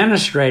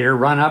administrator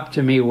run up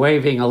to me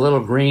waving a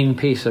little green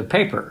piece of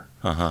paper.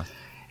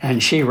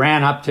 And she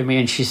ran up to me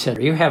and she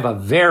said, you have a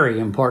very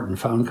important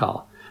phone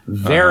call.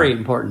 Very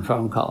important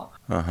phone call.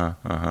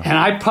 And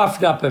I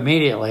puffed up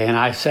immediately, and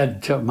I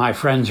said to my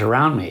friends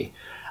around me,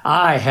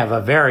 I have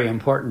a very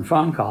important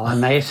phone call.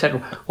 And they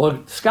said,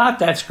 well, Scott,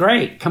 that's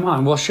great. Come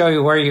on, we'll show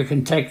you where you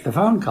can take the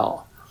phone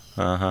call.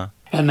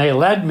 And they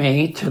led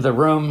me to the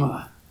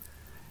room.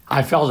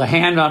 I felt a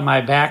hand on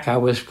my back. I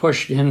was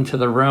pushed into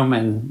the room,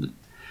 and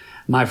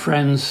my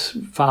friends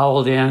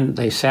followed in.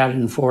 They sat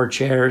in 4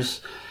 chairs.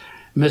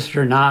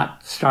 Mr.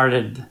 Knott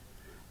started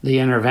the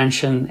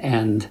intervention,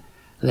 and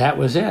that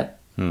was it.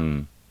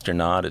 Mr.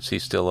 Knott, is he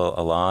still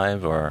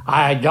alive? Or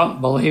I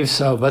don't believe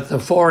so, but the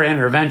 4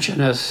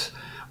 interventionists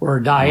were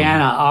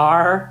Diana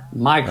R.,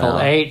 Michael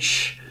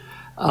H.,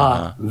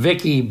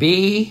 Vicky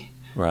B.,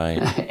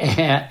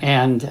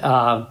 and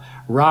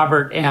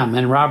Robert M.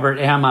 And Robert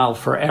M. I'll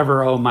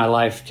forever owe my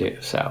life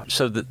to.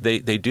 So they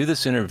do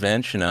this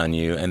intervention on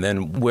you, and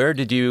then where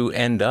did you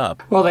end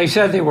up? Well, they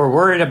said they were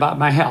worried about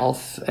my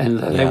health, and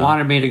they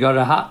wanted me to go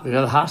to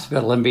the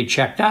hospital and be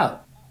checked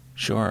out.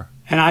 Sure.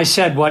 And I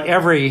said what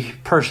every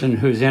person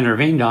who's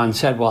intervened on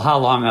said, well, how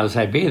long must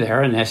I be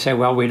there? And they say,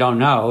 well, we don't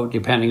know,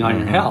 depending on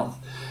your health.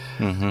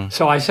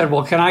 So I said,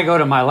 well, can I go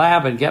to my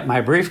lab and get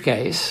my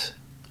briefcase?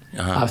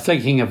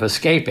 Thinking of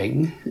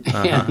escaping.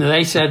 And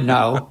they said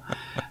no.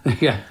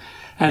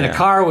 And the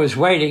car was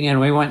waiting, and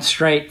we went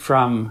straight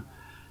from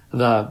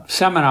the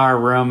seminar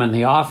room in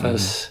the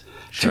office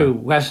to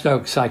West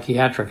Oak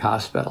Psychiatric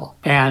Hospital.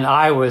 And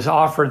I was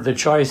offered the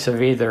choice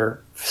of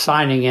either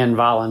signing in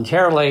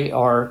voluntarily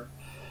or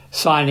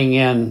signing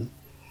in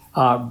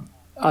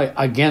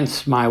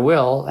against my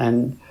will,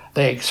 and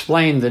they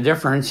explained the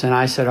difference, and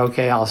I said,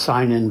 okay, I'll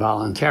sign in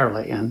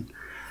voluntarily, and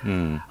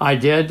I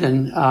did,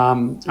 and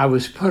I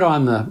was put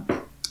on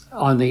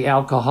the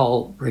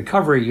alcohol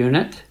recovery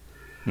unit.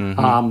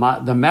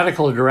 The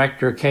medical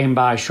director came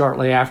by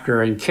shortly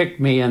after and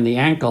kicked me in the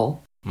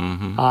ankle.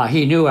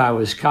 He knew I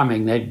was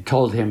coming. They'd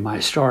told him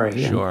my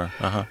story. Sure.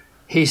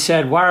 He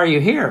said, why are you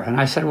here? And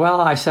I said,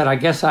 I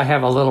guess I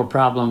have a little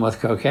problem with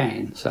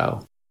cocaine,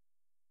 so...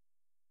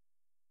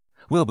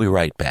 We'll be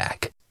right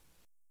back.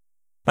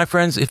 My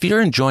friends, if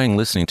you're enjoying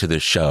listening to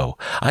this show,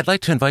 I'd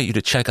like to invite you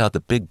to check out the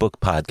Big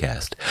Book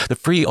Podcast, the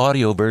free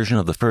audio version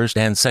of the first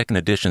and second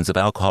editions of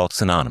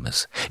Alcoholics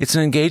Anonymous. It's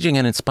an engaging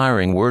and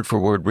inspiring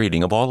word-for-word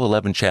reading of all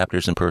 11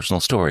 chapters and personal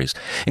stories,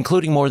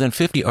 including more than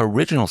 50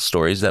 original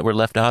stories that were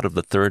left out of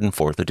the third and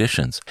fourth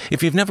editions.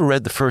 If you've never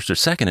read the first or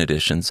second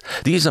editions,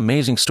 these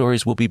amazing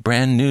stories will be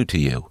brand new to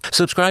you.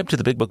 Subscribe to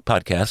the Big Book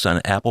Podcast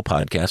on Apple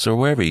Podcasts or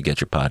wherever you get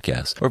your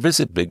podcasts, or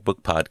visit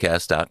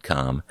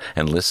bigbookpodcast.com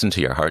and listen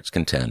to your heart's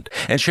content.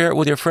 And share it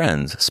with your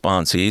friends,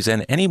 sponsees,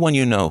 and anyone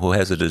you know who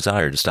has a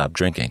desire to stop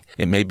drinking.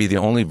 It may be the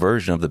only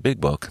version of the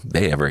Big Book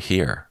they ever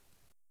hear.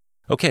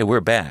 Okay,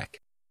 we're back.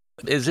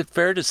 Is it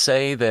fair to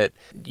say that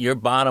your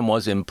bottom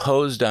was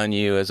imposed on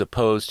you as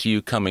opposed to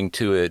you coming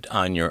to it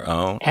on your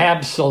own?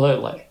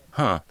 Absolutely.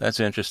 Huh, that's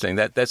interesting.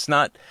 That's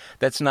not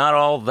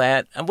all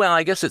that. Well,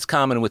 I guess it's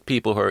common with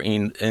people who are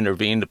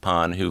intervened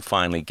upon who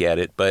finally get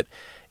it, but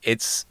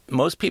it's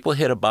most people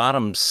hit a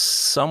bottom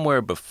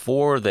somewhere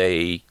before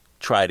they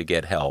try to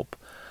get help.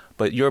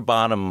 But your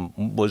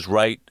bottom was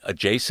right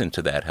adjacent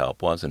to that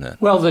help, wasn't it?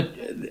 Well,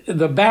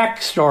 the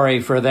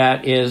backstory for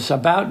that is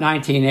about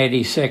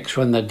 1986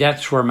 when the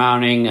debts were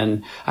mounting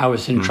and I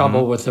was in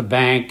trouble with the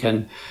bank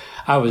and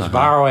I was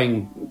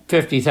borrowing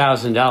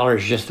 $50,000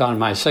 just on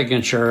my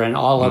signature, and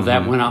all of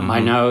that went up my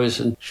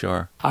nose. And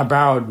sure, I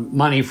borrowed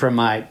money from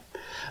my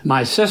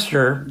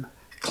sister,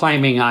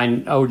 claiming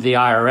I owed the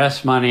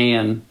IRS money,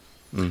 and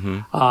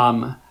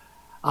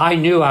I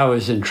knew I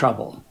was in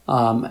trouble,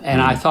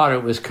 and I thought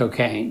it was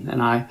cocaine.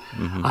 And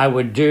I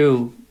would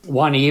do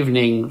one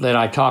evening that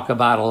I talk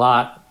about a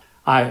lot.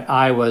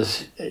 I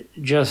was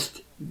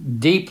just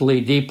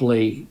deeply,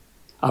 deeply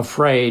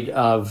afraid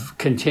of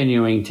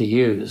continuing to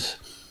use.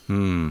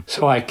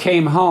 So I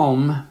came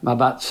home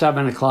about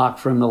 7 o'clock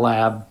from the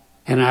lab,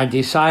 and I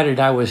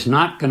decided I was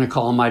not going to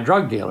call my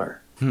drug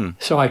dealer.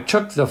 So I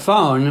took the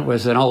phone. It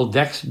was an old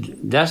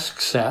desk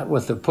set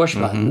with the push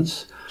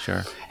buttons.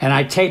 Sure. And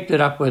I taped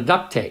it up with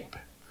duct tape,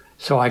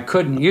 so I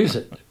couldn't use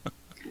it.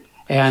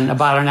 And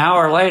about an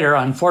hour later,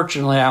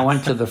 unfortunately, I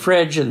went to the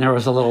fridge, and there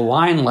was a little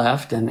wine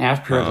left. And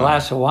after a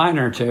glass of wine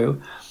or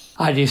two,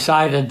 I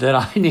decided that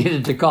I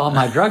needed to call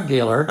my drug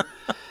dealer.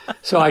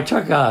 So I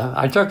took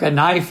a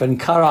knife and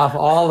cut off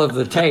all of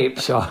the tape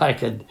so I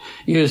could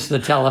use the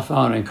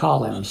telephone and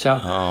call him. So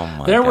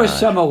there was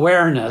some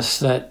awareness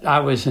that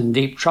I was in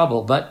deep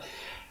trouble. But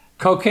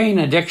cocaine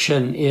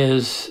addiction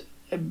is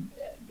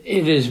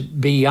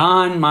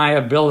beyond my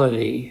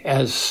ability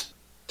as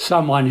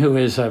someone who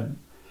is a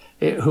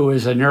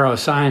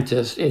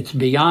neuroscientist. It's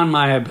beyond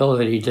my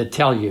ability to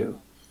tell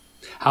you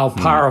how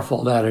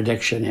powerful that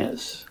addiction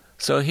is.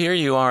 So here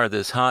you are,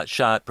 this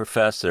hotshot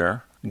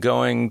professor,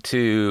 going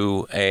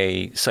to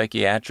a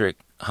psychiatric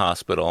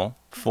hospital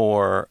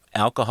for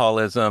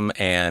alcoholism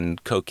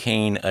and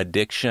cocaine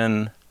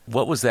addiction.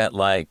 What was that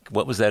like?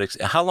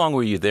 How long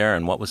were you there,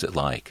 and what was it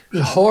like? It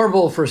was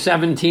horrible for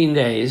 17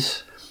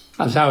 days,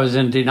 as I was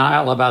in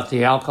denial about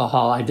the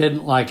alcohol. I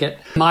didn't like it.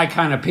 My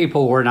kind of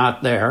people were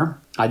not there.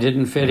 I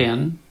didn't fit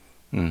in.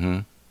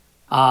 They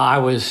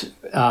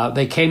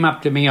came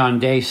up to me on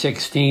day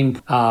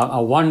 16.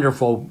 A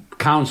wonderful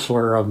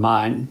counselor of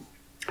mine,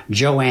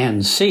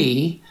 Joanne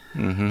C.,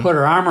 put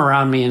her arm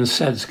around me and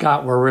said,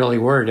 "Scott, we're really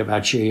worried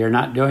about you. You're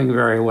not doing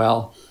very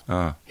well.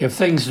 If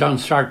things don't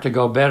start to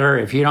go better,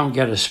 if you don't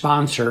get a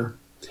sponsor,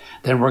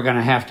 then we're going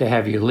to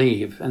have you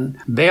leave." And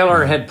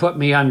Baylor had put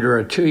me under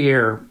a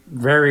 2-year,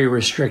 very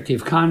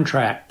restrictive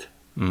contract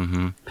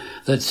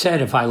that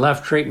said if I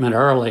left treatment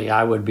early,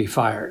 I would be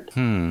fired.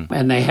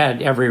 And they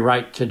had every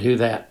right to do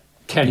that,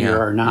 tenure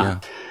or not. Yeah.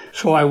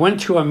 So I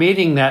went to a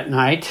meeting that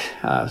night,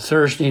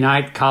 Thursday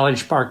night,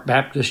 College Park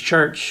Baptist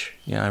Church.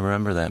 Yeah, I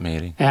remember that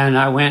meeting. And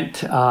I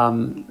went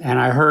and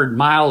I heard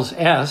Miles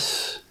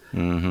S.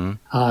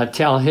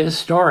 Tell his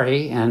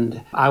story,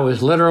 and I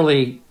was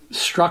literally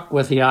struck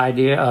with the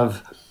idea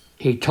of,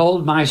 he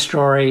told my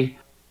story,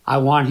 I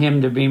want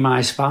him to be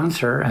my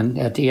sponsor. And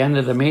at the end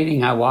of the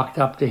meeting, I walked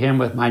up to him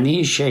with my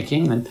knees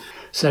shaking and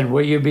said,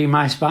 "Will you be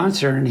my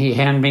sponsor?" And he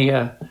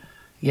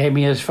gave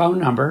me his phone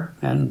number.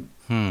 And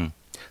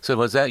So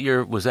was that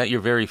your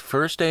very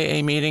first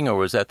AA meeting, or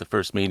was that the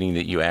first meeting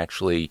that you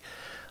actually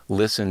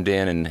listened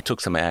in and took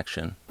some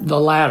action? The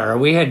latter.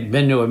 We had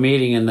been to a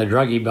meeting in the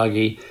Druggy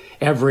Buggy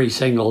every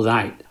single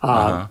night.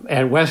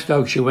 At West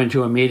Oaks, you went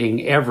to a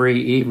meeting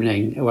every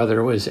evening, whether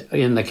it was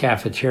in the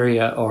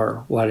cafeteria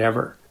or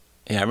whatever.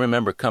 Yeah, I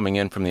remember coming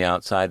in from the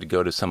outside to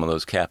go to some of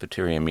those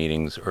cafeteria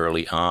meetings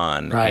early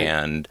on. Right.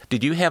 And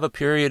did you have a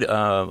period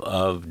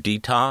of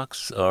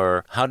detox,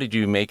 or how did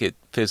you make it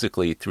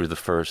physically through the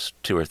first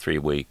 2 or 3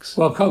 weeks?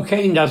 Well,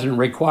 cocaine doesn't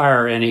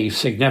require any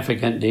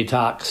significant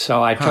detox,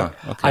 so I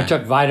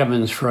took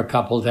vitamins for a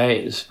couple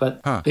days.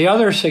 But the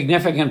other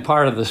significant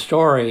part of the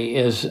story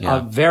is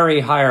a very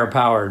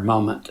higher-powered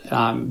moment,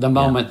 the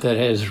moment that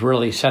has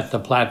really set the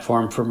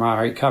platform for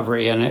my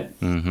recovery.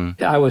 And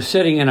I was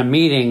sitting in a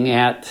meeting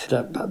at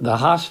the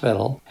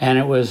hospital, and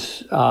it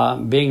was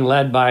being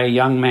led by a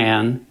young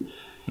man.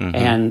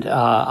 And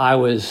I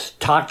was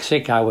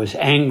toxic, I was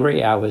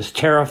angry, I was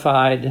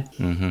terrified,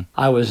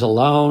 I was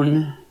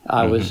alone,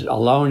 I was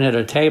alone at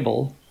a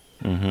table,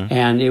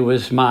 and it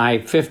was my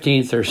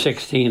 15th or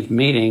 16th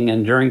meeting,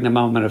 and during the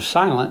moment of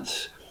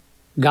silence,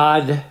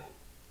 God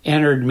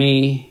entered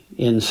me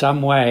in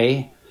some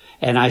way,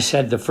 and I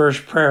said the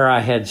first prayer I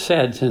had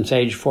said since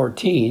age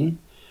 14.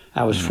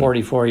 I was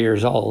 44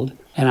 years old,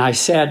 and I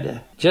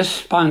said, just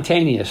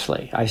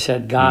spontaneously, I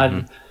said,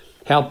 "God,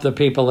 help the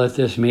people at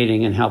this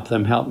meeting and help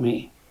them help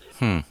me."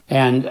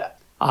 And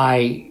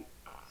I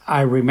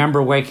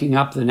remember waking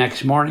up the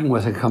next morning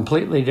with a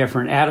completely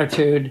different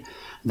attitude.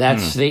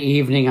 That's the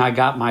evening I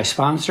got my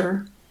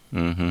sponsor.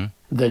 Mm-hmm.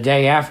 The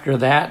day after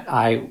that,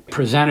 I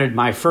presented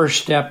my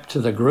first step to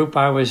the group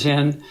I was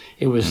in.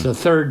 It was the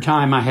third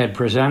time I had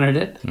presented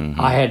it.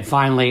 I had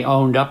finally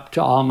owned up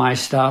to all my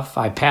stuff.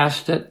 I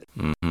passed it.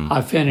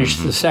 I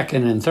finished the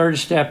second and third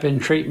step in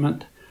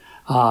treatment.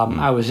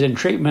 I was in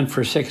treatment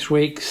for 6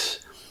 weeks.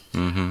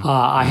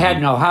 I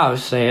had no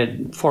house. They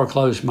had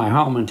foreclosed my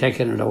home and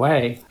taken it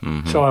away.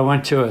 So I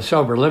went to a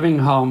sober living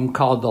home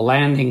called The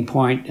Landing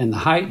Point in the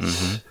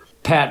Heights.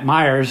 Pat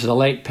Myers, the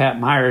late Pat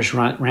Myers,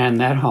 ran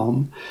that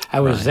home.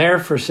 I was there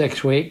for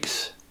 6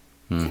 weeks.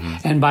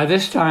 And by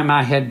this time,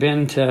 I had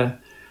been to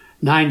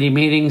 90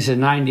 meetings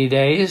in 90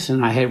 days,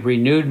 and I had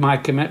renewed my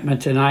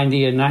commitment to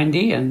 90 and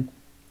 90. And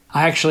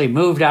I actually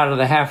moved out of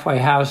the halfway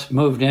house,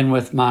 moved in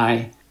with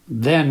my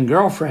then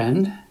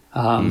girlfriend,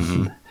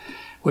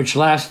 which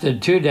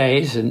lasted 2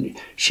 days, and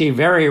she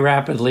very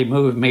rapidly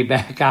moved me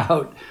back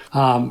out.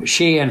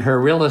 She and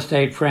her real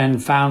estate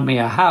friend found me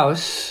a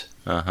house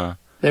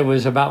that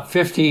was about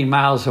 15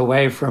 miles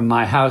away from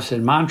my house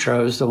in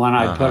Montrose, the one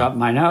I put up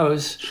my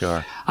nose.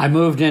 Sure. I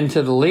moved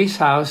into the lease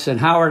house, and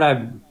Howard,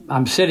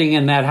 I'm sitting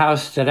in that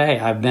house today.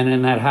 I've been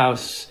in that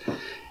house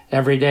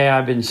every day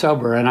I've been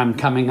sober, and I'm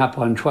coming up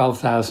on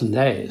 12,000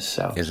 days.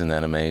 So isn't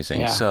that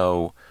amazing? Yeah.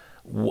 So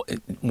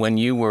when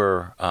you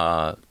were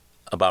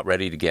about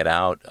ready to get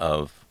out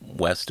of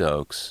West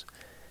Oaks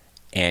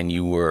and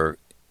you were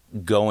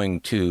going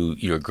to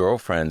your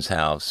girlfriend's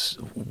house,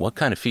 what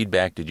kind of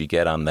feedback did you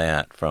get on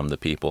that from the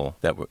people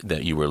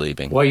that you were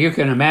leaving? Well, you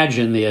can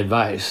imagine the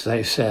advice.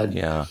 They said,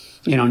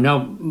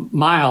 no,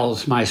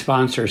 Miles, my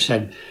sponsor,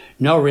 said,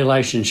 no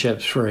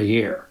relationships for a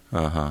year.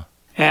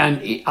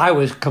 And I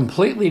was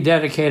completely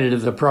dedicated to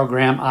the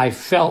program. I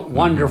felt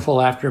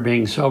wonderful after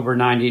being sober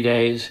 90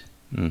 days.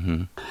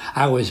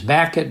 I was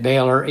back at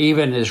Baylor,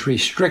 even as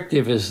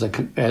restrictive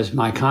as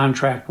my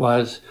contract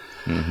was.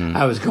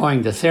 I was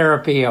going to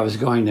therapy. I was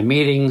going to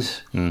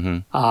meetings.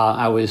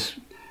 I was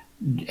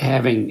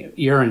having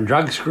urine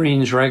drug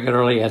screens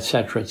regularly, et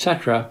cetera, et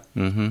cetera.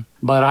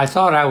 But I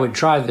thought I would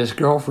try this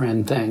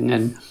girlfriend thing,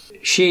 and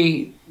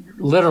she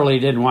literally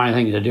didn't want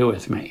anything to do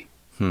with me.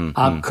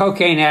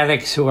 Cocaine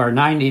addicts who are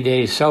 90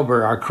 days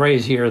sober are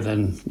crazier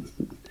than,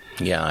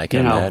 I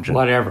can imagine.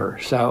 Whatever.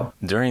 So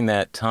during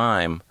that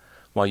time,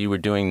 while you were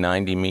doing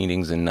 90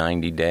 meetings in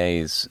 90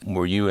 days,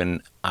 were you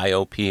in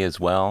IOP as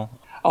well?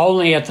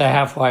 Only at the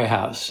halfway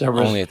house.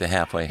 Only at the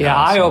halfway house. Yeah,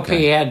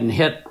 IOP hadn't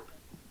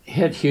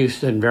hit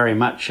Houston very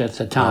much at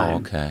the time. Oh,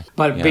 okay.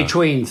 But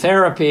between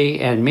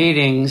therapy and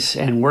meetings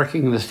and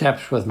working the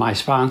steps with my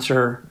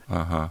sponsor,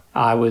 I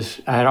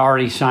had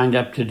already signed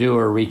up to do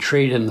a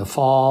retreat in the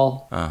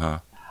fall.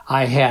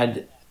 I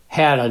had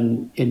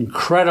an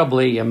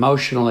incredibly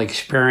emotional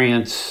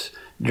experience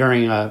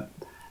during an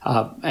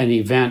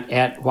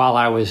event while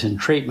I was in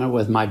treatment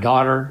with my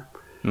daughter.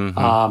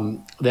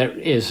 That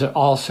is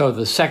also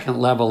the second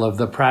level of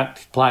the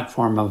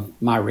platform of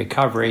my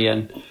recovery,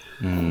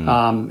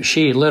 and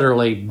she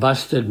literally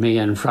busted me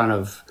in front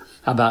of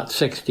about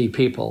 60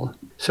 people.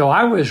 So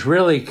I was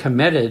really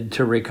committed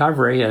to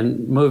recovery,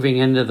 and moving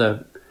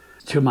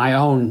to my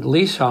own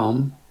lease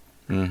home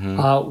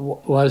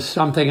was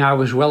something I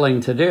was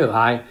willing to do.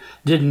 I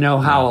didn't know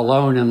how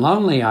alone and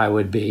lonely I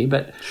would be,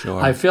 but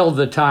I filled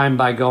the time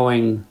by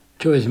going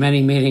to as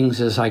many meetings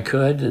as I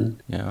could,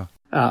 and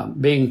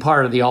being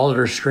part of the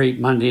Alder Street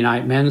Monday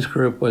Night Men's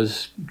Group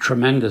was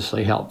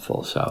tremendously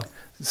helpful. So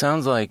it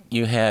sounds like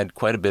you had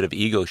quite a bit of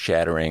ego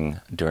shattering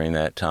during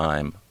that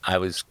time. I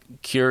was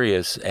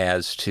curious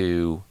as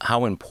to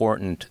how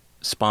important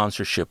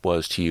sponsorship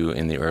was to you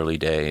in the early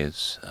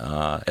days,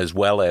 as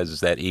well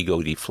as that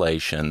ego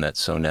deflation that's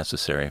so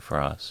necessary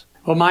for us.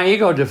 Well, my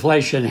ego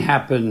deflation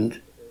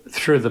happened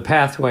through the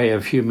pathway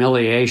of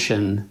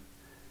humiliation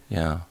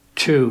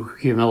to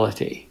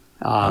humility.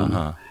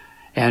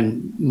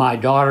 And my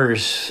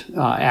daughter's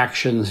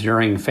actions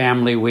during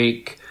Family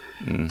Week,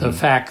 the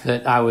fact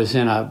that I was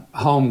in a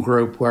home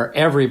group where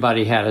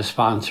everybody had a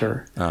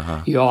sponsor.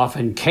 You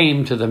often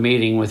came to the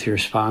meeting with your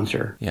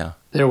sponsor.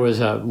 There was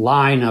a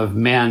line of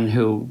men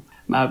who,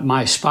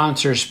 my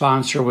sponsor's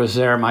sponsor was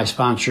there, my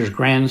sponsor's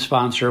grand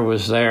sponsor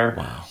was there.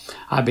 Wow.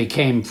 I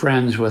became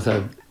friends with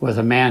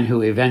a man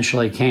who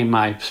eventually became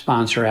my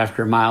sponsor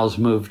after Miles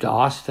moved to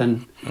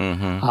Austin.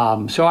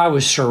 So I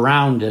was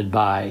surrounded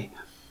by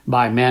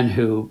men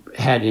who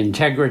had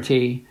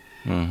integrity,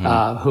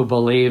 who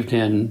believed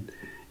in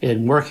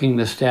working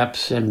the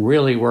steps and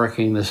really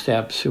working the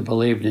steps, who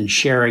believed in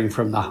sharing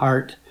from the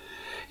heart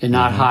and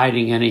not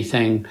hiding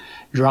anything,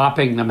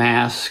 dropping the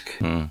mask.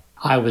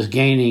 I was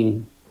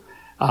gaining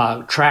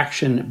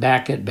traction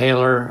back at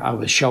Baylor. I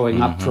was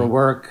showing up for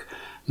work.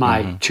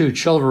 My 2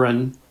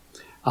 children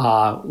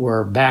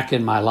were back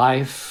in my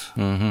life.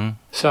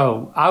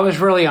 So I was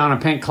really on a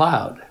pink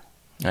cloud.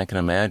 I can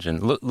imagine.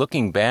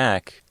 Looking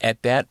back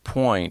at that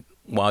point,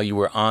 while you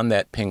were on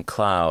that pink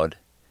cloud,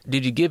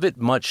 did you give it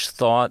much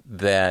thought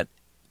that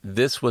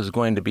this was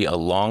going to be a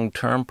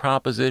long-term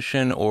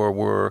proposition, or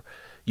were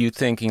you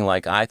thinking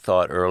like I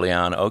thought early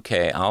on,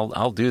 okay,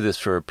 I'll do this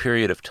for a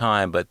period of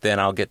time, but then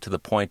I'll get to the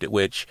point at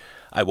which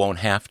I won't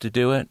have to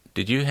do it?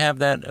 Did you have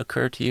that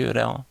occur to you at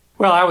all?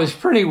 Well, I was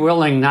pretty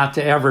willing not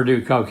to ever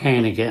do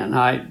cocaine again.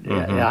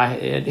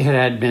 It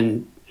had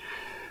been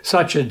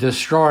such a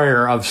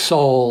destroyer of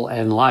soul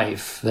and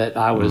life that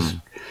I was...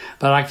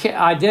 But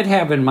I did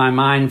have in my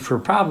mind for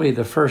probably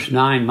the first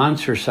 9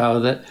 months or so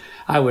that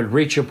I would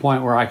reach a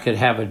point where I could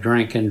have a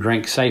drink and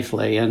drink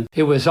safely. And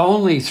it was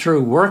only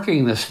through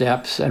working the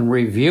steps and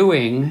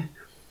reviewing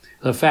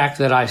the fact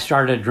that I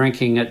started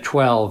drinking at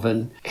 12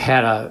 and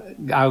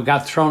I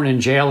got thrown in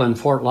jail in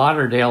Fort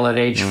Lauderdale at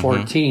age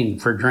 14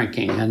 for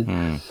drinking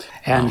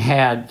and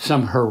had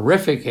some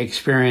horrific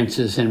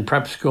experiences in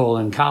prep school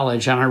and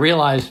college. And I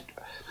realized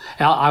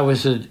I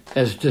was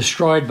as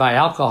destroyed by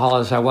alcohol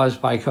as I was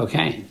by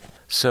cocaine.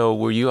 So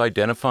were you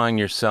identifying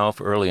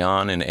yourself early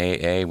on in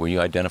AA? Were you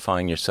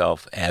identifying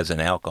yourself as an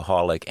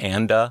alcoholic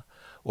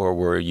or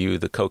were you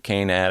the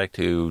cocaine addict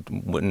who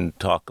wouldn't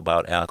talk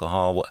about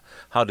alcohol?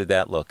 How did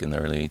that look in the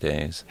early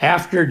days?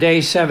 After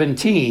day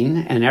 17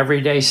 and every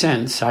day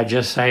since, I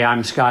just say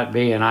I'm Scott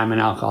B. and I'm an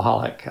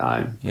alcoholic.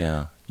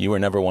 Yeah. You were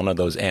never one of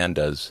those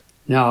andas.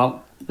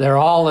 No.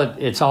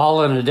 It's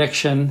all an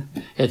addiction.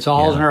 It's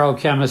all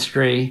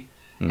neurochemistry.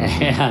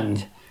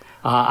 And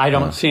I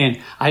don't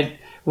see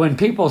when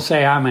people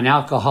say I'm an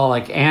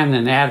alcoholic and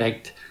an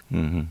addict,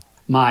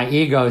 my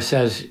ego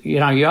says, you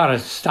ought to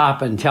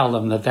stop and tell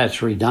them that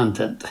that's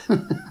redundant.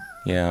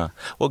 Yeah.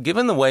 Well,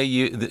 given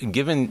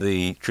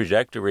the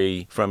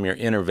trajectory from your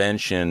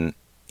intervention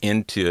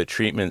into a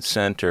treatment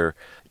center,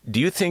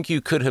 do you think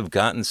you could have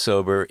gotten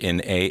sober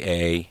in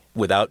AA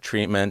without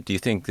treatment? Do you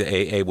think the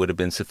AA would have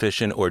been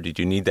sufficient, or did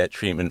you need that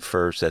treatment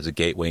first as a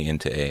gateway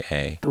into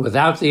AA?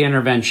 Without the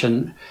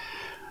intervention,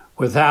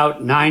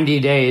 without 90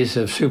 days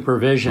of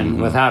supervision,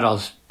 without a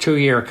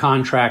 2-year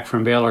contract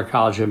from Baylor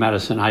College of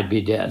Medicine, I'd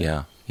be dead.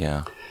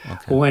 Yeah.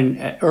 Okay.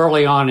 When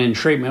early on in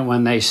treatment,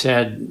 when they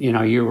said,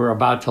 you were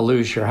about to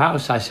lose your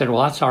house, I said,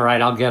 well, that's all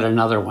right. I'll get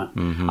another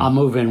one. I'll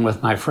move in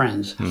with my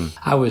friends.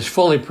 I was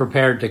fully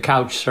prepared to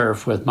couch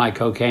surf with my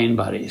cocaine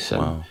buddies.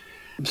 Wow.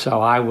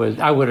 So I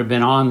would have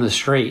been on the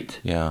street.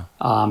 Yeah.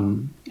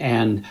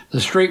 And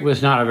the street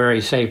was not a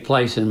very safe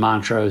place in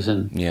Montrose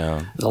in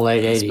the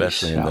late 80s.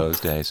 Especially in those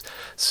days.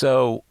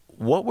 So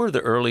what were the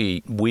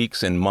early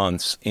weeks and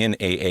months in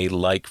AA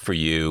like for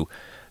you,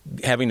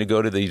 having to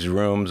go to these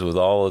rooms with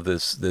all of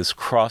this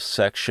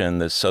cross-section,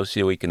 this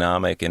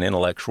socioeconomic and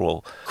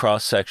intellectual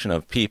cross-section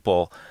of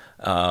people,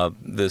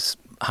 this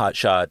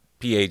hotshot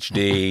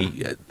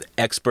PhD,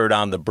 expert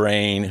on the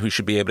brain who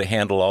should be able to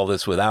handle all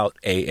this without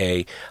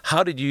AA.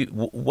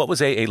 What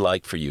was AA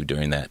like for you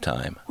during that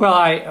time?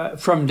 Well,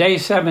 from day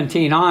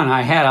 17 on,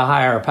 I had a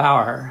higher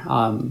power.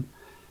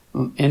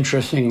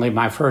 Interestingly,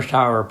 my first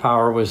higher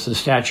power was the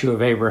statue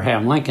of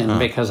Abraham Lincoln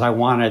because I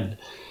wanted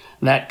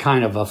that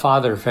kind of a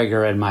father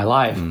figure in my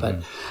life.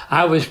 But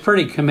I was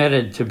pretty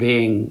committed to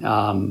being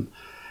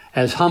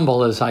as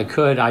humble as I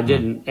could. I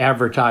didn't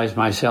advertise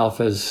myself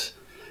as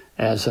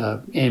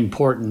an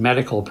important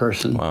medical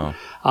person. Wow.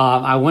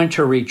 I went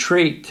to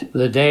retreat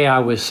the day I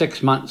was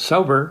 6 months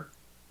sober,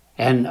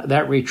 and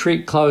that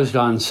retreat closed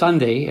on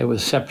Sunday. It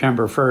was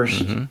September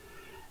 1st,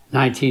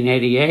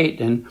 1988,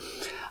 and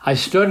I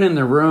stood in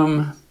the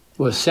room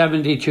with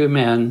 72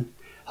 men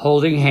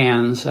holding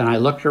hands, and I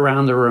looked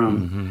around the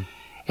room,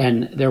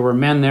 and there were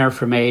men there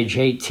from age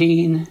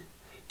 18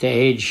 to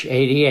age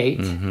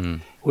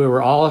 88. We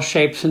were all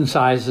shapes and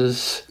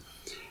sizes.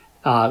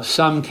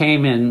 Some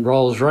came in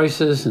Rolls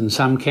Royces and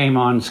some came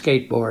on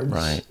skateboards.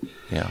 Right,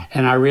 yeah.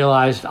 And I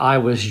realized I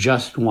was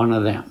just one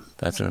of them.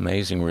 That's an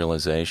amazing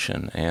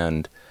realization.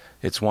 And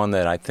it's one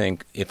that I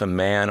think if a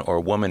man or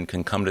woman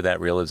can come to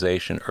that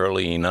realization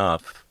early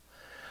enough,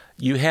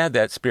 you had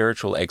that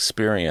spiritual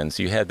experience.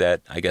 You had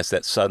that, I guess,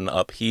 that sudden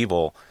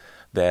upheaval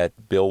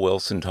that Bill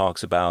Wilson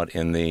talks about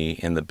in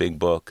the big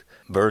book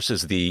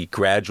versus the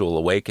gradual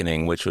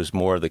awakening, which was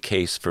more the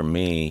case for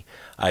me.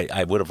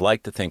 I would have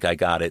liked to think I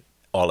got it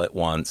all at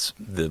once,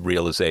 the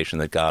realization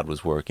that God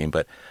was working.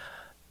 But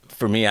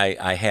for me,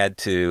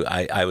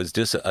 I was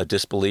just a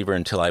disbeliever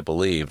until I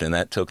believed, and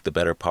that took the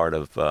better part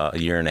of a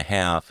year and a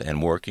half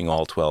and working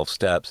all 12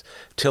 steps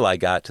till I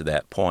got to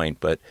that point.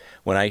 But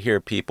when I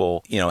hear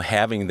people,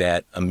 having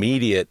that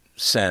immediate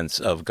sense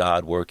of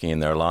God working in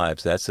their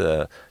lives, that's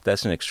an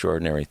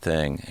extraordinary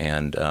thing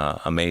and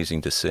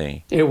amazing to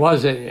see. It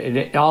was.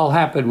 It all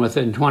happened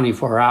within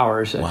 24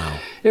 hours. Wow.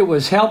 It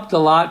was helped a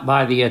lot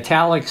by the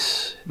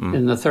italics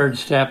in the third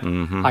step.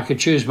 I could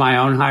choose my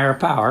own higher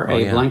power,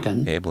 Abe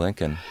Lincoln. Abe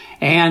Lincoln.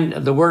 And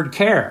the word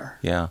care.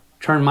 Yeah.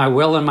 Turned my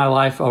will and my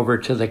life over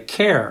to the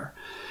care.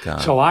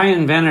 God. So I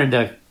invented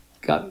a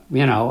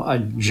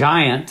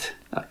giant,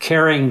 a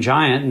caring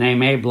giant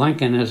named Abe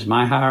Lincoln as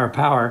my higher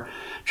power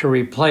to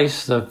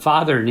replace the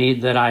father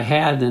need that I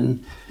had,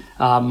 and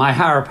my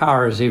higher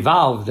power has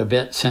evolved a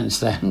bit since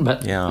then.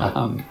 But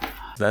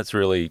that's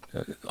really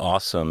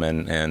awesome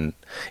and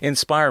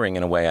inspiring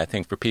in a way, I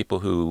think, for people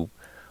who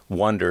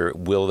wonder,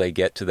 will they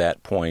get to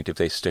that point if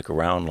they stick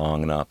around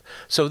long enough?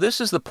 So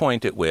this is the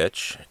point at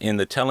which, in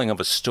the telling of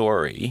a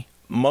story,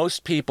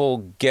 most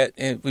people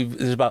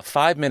there's about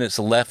 5 minutes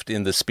left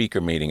in the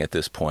speaker meeting at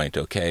this point,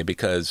 okay?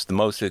 Because the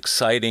most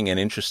exciting and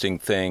interesting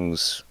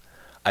things,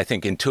 I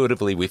think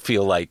intuitively we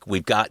feel like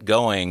we've got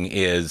going,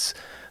 is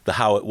the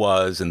how it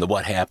was and the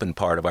what happened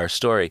part of our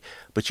story.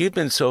 But you've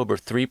been sober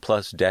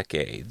 3+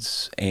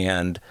 decades,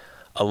 and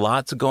a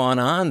lot's gone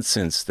on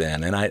since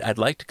then. And I'd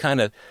like to kind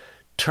of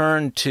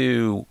turn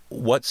to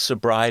what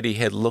sobriety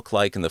had looked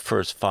like in the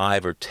first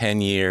 5 or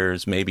 10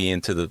 years, maybe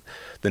into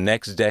the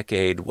next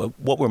decade.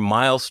 What were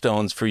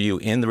milestones for you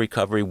in the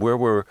recovery? Where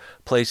were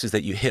places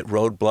that you hit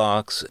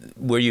roadblocks,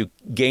 where you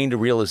gained a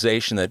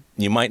realization that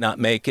you might not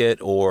make it,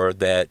 or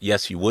that,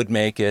 yes, you would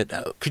make it?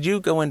 Could you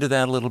go into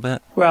that a little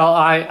bit? Well,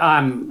 I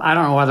don't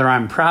know whether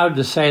I'm proud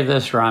to say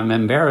this or I'm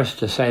embarrassed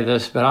to say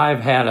this, but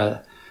I've had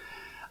a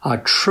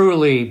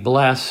truly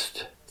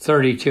blessed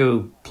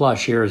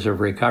 32+ years of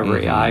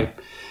recovery. Mm-hmm.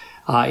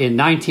 In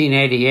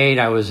 1988,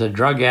 I was a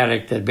drug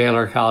addict at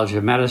Baylor College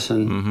of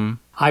Medicine. Mm-hmm.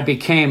 I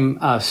became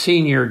a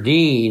senior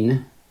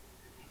dean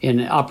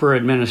in upper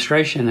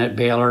administration at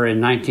Baylor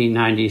in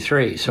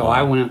 1993. So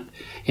Wow.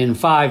 In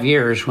 5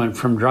 years, went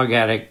from drug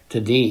addict to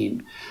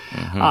dean.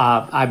 Mm-hmm.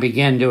 I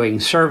began doing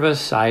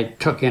service. I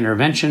took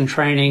intervention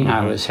training. Mm-hmm.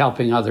 I was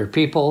helping other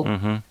people.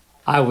 Mm-hmm.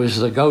 I was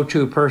the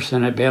go-to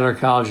person at Baylor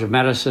College of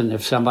Medicine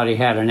if somebody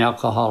had an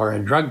alcohol or a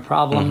drug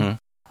problem. Mm-hmm.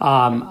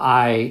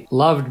 I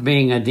loved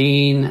being a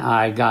dean.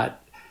 I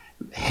got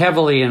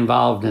heavily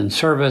involved in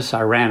service.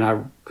 I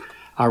ran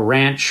a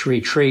ranch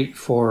retreat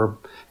for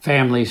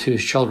families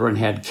whose children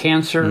had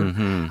cancer.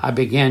 Mm-hmm. I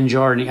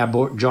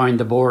joined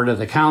the board of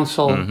the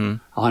council Mm-hmm.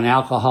 on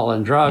alcohol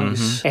and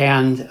drugs. Mm-hmm.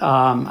 And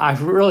I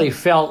really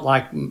felt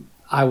like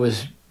I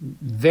was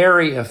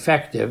very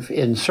effective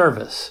in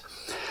service.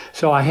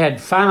 So I had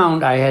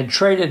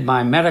traded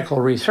my medical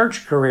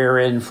research career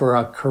in for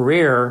a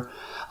career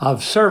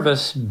of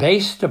service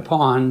based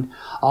upon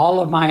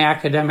all of my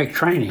academic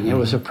training. It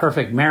was a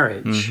perfect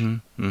marriage.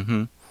 Mm-hmm.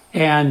 Mm-hmm.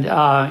 And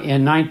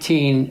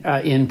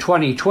in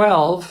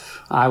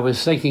 2012, I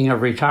was thinking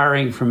of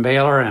retiring from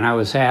Baylor, and I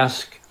was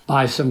asked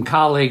by some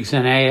colleagues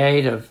in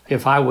AA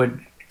if I would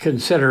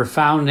consider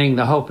founding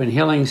the Hope and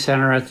Healing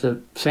Center at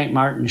the St.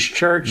 Martin's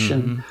Church.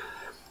 Mm-hmm.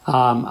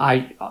 And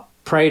I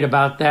prayed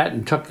about that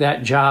and took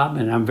that job,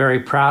 and I'm very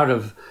proud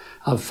of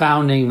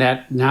founding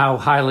that now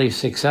highly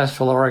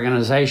successful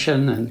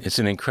organization. And it's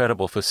an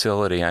incredible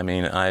facility. I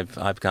mean,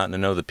 I've gotten to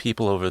know the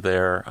people over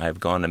there. I've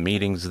gone to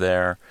meetings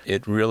there.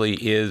 It really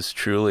is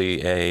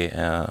truly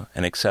an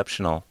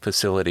exceptional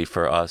facility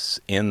for us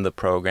in the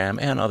program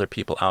and other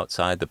people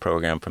outside the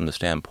program from the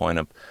standpoint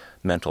of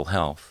mental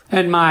health.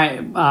 And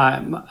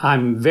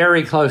I'm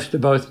very close to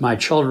both my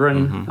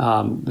children.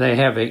 Mm-hmm. They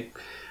have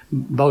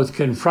both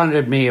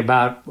confronted me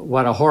about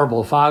what a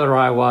horrible father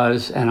I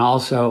was, and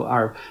also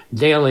are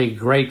daily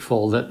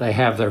grateful that they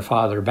have their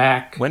father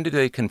back. When did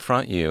they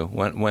confront you?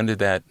 When did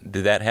that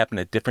happen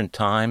at different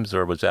times,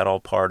 or was that all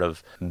part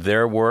of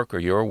their work or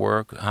your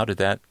work? How did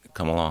that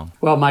come along?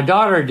 Well, my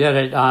daughter did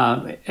it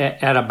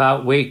at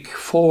about week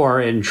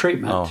 4 in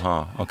treatment.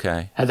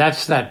 Okay. And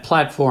that's that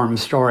platform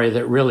story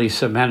that really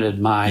cemented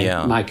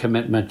Yeah. my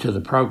commitment to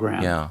the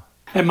program. Yeah.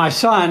 And my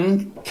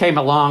son came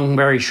along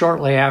very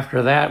shortly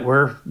after that.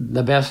 We're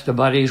the best of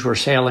buddies. We're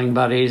sailing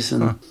buddies.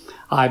 And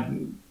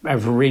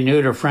I've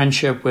renewed a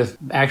friendship with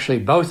actually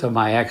both of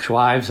my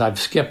ex-wives. I've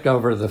skipped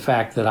over the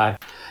fact that I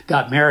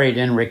got married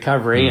in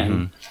recovery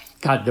and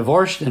got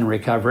divorced in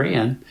recovery.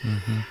 And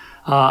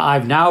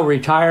I've now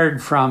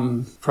retired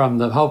from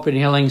the Hope and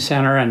Healing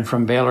Center and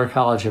from Baylor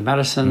College of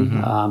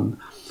Medicine.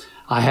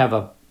 I have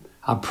a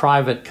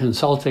private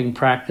consulting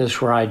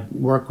practice where I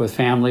work with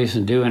families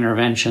and do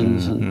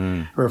interventions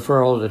and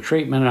referral to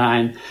treatment.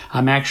 And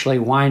I'm actually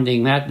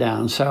winding that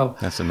down. So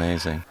That's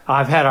amazing.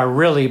 I've had a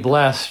really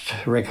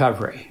blessed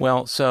recovery.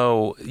 Well,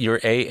 so your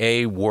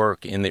AA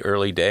work in the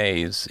early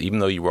days, even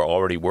though you were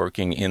already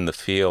working in the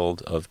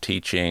field of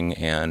teaching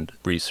and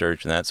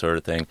research and that sort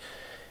of thing,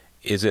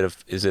 is it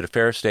a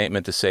fair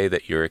statement to say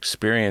that your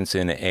experience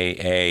in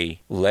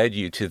AA led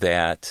you to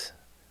that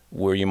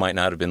where you might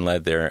not have been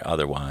led there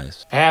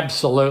otherwise?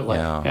 Absolutely.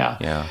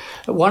 Yeah.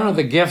 One of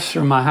the gifts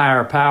from my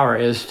higher power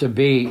is to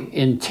be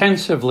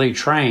intensively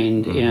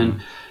trained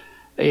in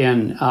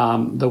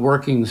the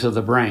workings of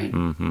the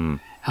brain.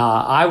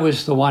 I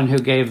was the one who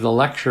gave the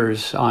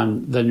lectures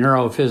on the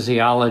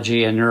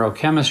neurophysiology and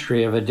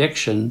neurochemistry of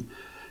addiction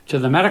to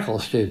the medical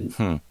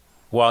student.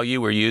 While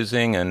you were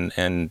using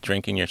and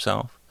drinking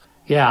yourself?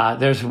 Yeah,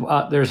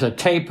 there's a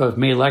tape of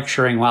me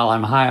lecturing while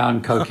I'm high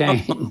on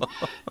cocaine.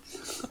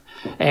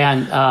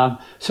 And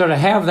so to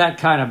have that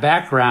kind of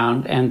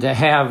background and to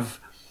have,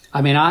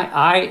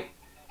 I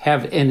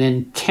have an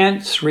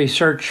intense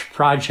research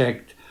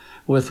project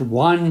with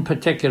one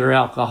particular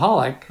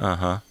alcoholic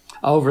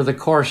over the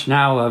course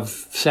now of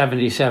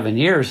 77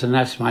 years, and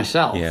that's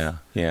myself. Yeah,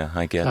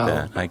 I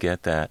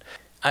get that.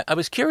 I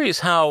was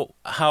curious how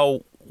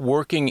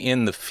working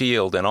in the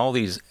field and all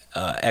these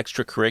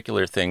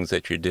extracurricular things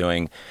that you're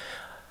doing,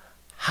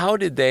 How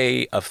did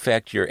they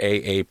affect your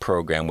AA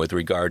program with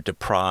regard to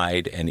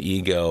pride and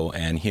ego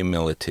and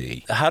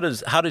humility? How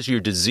does your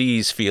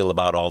disease feel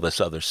about all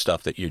this other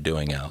stuff that you're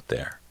doing out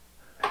there?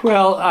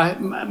 Well,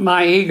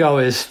 my ego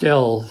is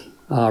still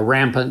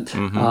rampant.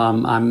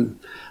 Mm-hmm.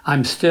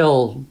 I'm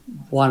still,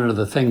 one of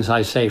the things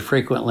I say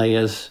frequently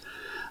is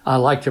I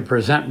like to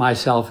present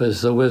myself as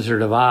the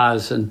Wizard of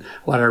Oz, and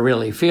what I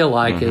really feel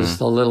like is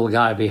the little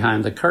guy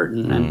behind the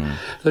curtain. And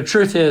the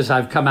truth is,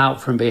 I've come out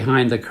from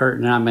behind the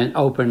curtain. I'm as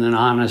open and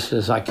honest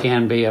as I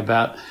can be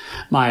about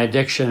my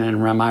addiction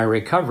and my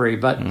recovery.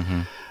 But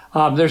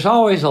there's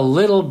always a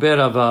little bit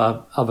of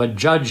a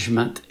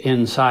judgment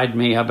inside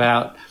me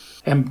about,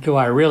 do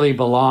I really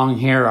belong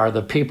here? Are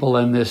the people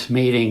in this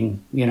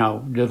meeting,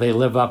 do they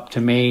live up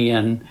to me?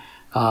 And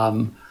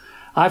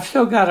I've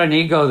still got an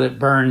ego that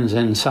burns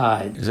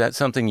inside. Is that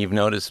something you've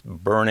noticed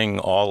burning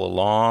all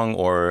along,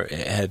 or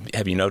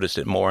have you noticed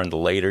it more in the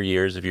later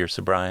years of your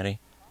sobriety?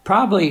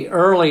 Probably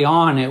early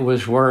on it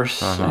was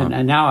worse,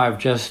 and now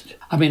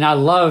I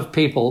love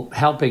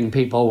helping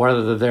people,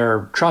 whether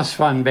they're trust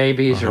fund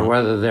babies or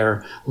whether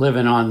they're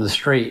living on the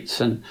streets.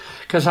 And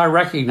because I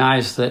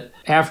recognize that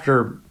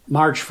after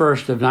March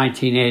 1st of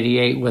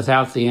 1988,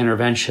 without the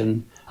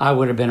intervention, I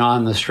would have been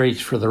on the streets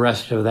for the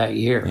rest of that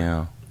year.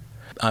 Yeah.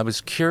 I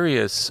was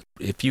curious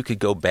if you could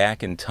go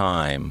back in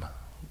time,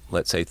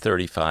 let's say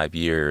 35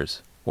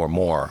 years or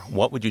more,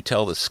 what would you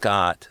tell the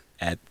Scott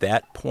at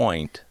that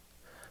point,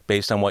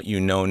 based on what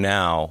you know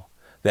now,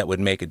 that would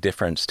make a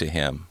difference to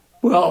him?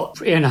 Well,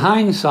 in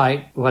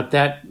hindsight, what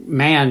that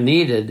man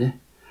needed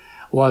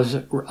was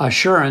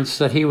assurance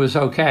that he was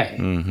okay,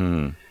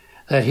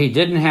 that he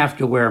didn't have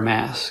to wear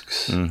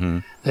masks,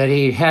 that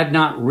he had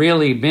not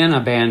really been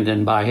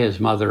abandoned by his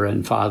mother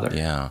and father.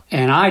 Yeah.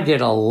 And I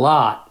did a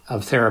lot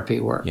of therapy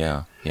work.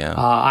 Yeah.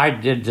 I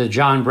did the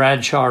John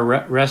Bradshaw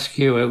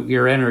Rescue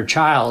Your Inner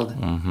Child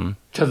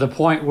to the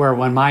point where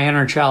when my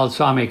inner child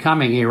saw me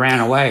coming, he ran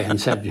away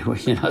and said,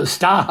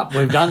 stop,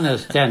 we've done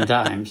this 10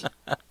 times.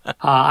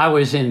 I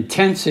was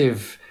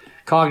intensive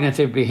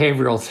cognitive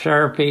behavioral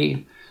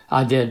therapy.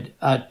 I did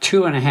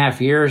 2.5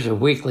 years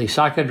of weekly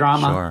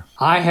psychodrama. Sure.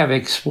 I have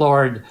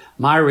explored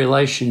my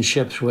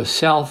relationships with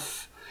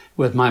self,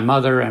 with my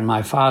mother and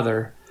my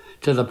father,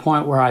 to the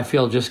point where I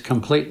feel just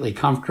completely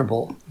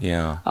comfortable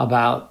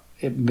about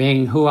it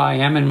being who I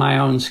am in my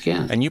own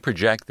skin. And you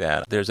project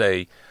that. There's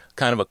a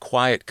kind of a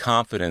quiet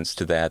confidence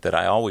to that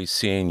I always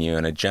see in you,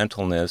 and a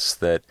gentleness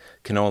that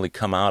can only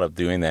come out of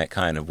doing that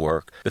kind of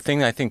work. The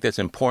thing I think that's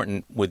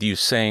important with you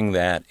saying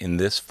that in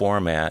this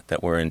format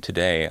that we're in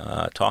today,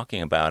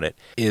 talking about it,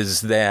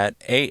 is that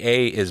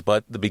AA is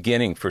but the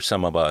beginning for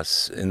some of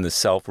us in the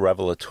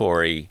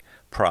self-revelatory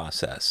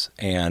process.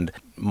 And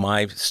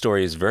my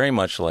story is very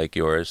much like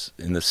yours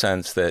in the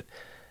sense that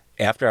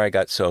after I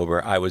got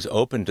sober, I was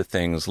open to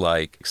things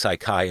like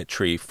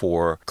psychiatry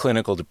for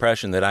clinical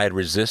depression that I had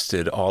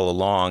resisted all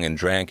along and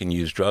drank and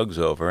used drugs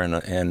over.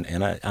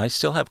 And I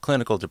still have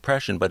clinical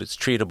depression, but it's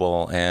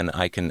treatable and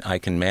I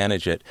can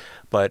manage it.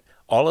 But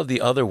all of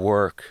the other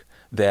work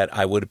that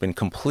I would have been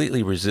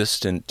completely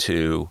resistant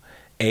to,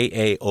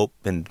 AA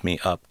opened me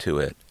up to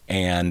it.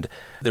 And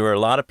there were a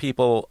lot of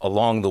people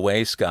along the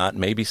way, Scott,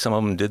 maybe some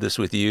of them did this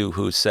with you,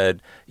 who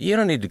said, you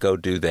don't need to go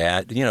do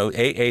that.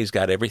 AA's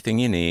got everything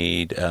you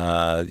need.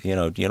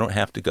 You don't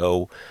have to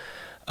go.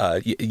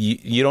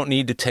 You don't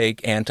need to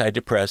take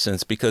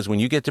antidepressants, because when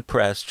you get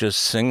depressed,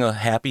 just sing a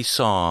happy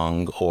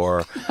song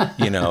or,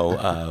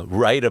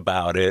 write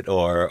about it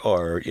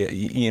or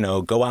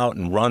go out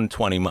and run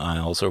 20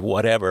 miles or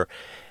whatever,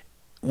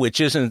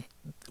 which isn't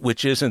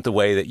the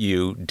way that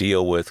you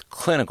deal with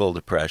clinical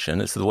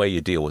depression. It's the way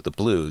you deal with the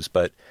blues.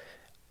 But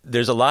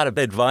there's a lot of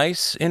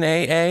advice in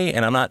AA,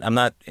 and I'm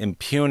not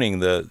impugning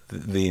the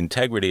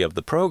integrity of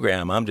the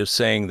program. I'm just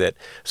saying that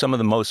some of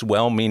the most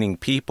well-meaning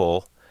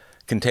people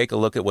can take a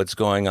look at what's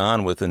going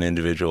on with an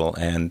individual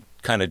and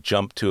kind of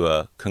jump to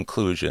a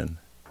conclusion.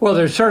 Well,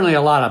 there's certainly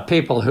a lot of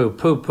people who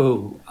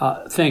poo-poo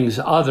things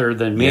other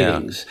than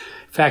meetings.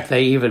 Yeah. In fact,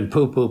 they even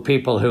poo-poo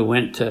people who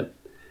went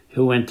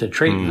to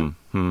treatment.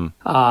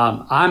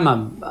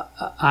 I'm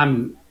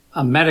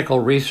a medical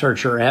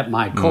researcher at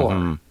my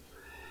core,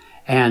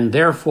 and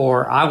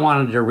therefore I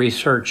wanted to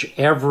research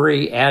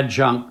every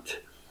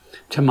adjunct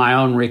to my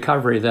own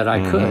recovery that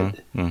I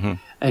could,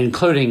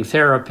 including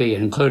therapy,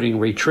 including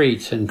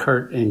retreats,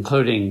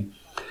 including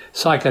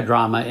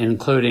psychodrama,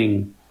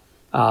 including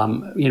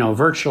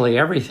virtually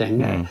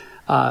everything.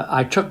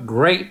 I took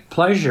great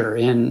pleasure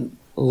in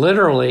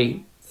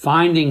literally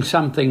finding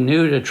something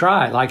new to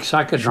try, like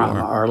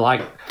psychodrama, or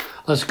like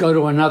let's go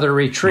to another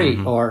retreat,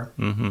 or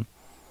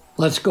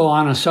let's go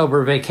on a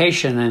sober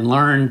vacation and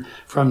learn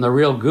from the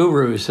real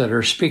gurus that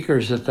are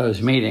speakers at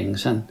those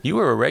meetings. And you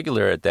were a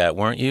regular at that,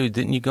 weren't you?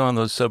 Didn't you go on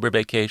those sober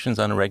vacations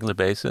on a regular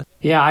basis?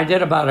 Yeah, I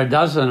did about a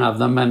dozen of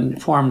them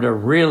and formed a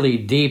really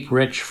deep,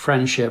 rich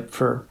friendship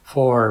for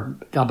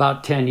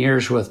about 10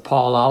 years with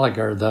Paul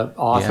Oliger, the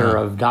author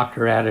of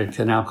Dr. Addict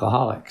and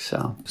Alcoholic.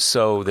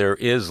 So there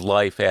is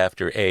life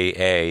after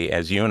AA,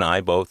 as you and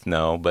I both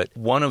know. But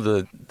one of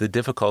the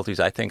difficulties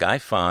I think I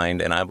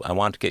find, and I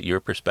want to get your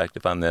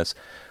perspective on this,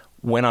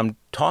 when I'm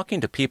talking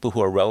to people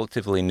who are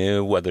relatively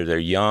new, whether they're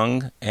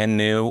young and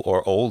new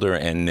or older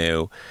and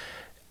new,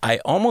 I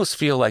almost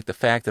feel like the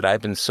fact that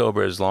I've been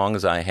sober as long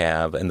as I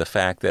have, and the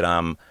fact that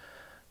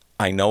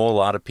I know a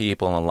lot of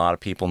people and a lot of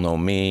people know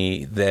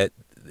me, that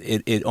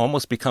it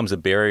almost becomes a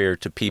barrier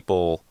to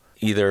people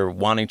either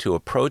wanting to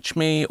approach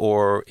me,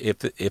 or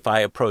if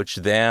I approach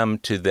them,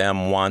 to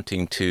them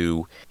wanting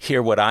to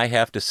hear what I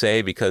have to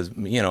say, because,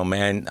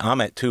 man, I'm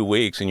at 2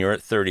 weeks and you're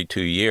at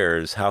 32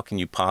 years. How can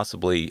you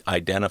possibly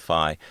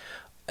identify?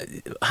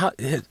 How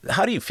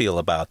do you feel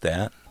about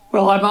that?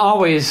 Well, I'm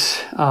always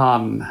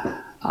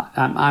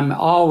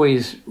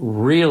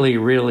really,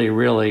 really,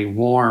 really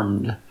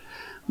warmed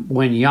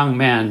when young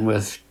men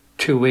with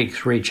 2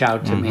 weeks reach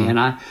out to me,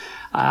 and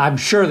I'm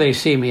sure they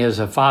see me as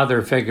a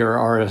father figure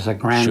or as a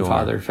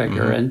grandfather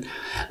figure, and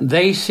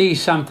they see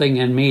something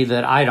in me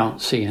that I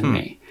don't see in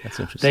me. That's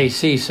interesting. They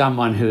see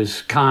someone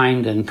who's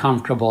kind and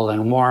comfortable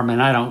and warm, and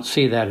I don't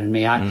see that in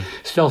me. I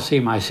still see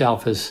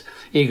myself as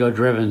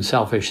ego-driven,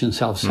 selfish, and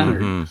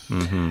self-centered.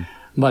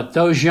 But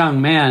those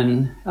young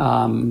men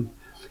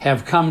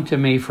have come to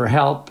me for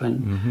help,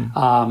 and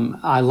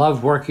I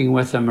love working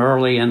with them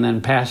early and then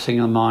passing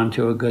them on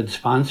to a good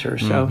sponsor.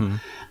 So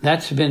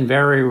that's been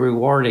very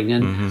rewarding.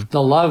 And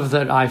the love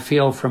that I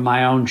feel from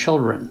my own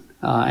children,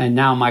 and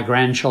now my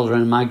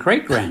grandchildren and my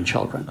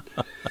great-grandchildren,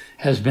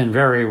 has been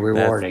very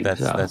rewarding.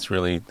 That's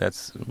really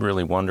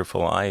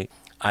wonderful. I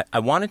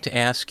wanted to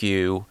ask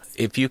you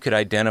if you could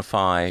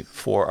identify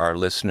for our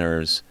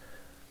listeners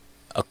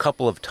a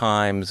couple of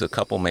times,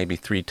 maybe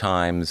 3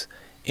 times,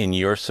 in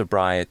your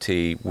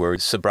sobriety, where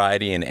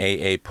sobriety and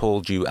AA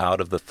pulled you out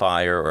of the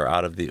fire or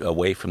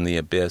away from the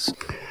abyss?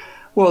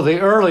 Well, the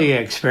early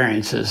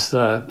experiences,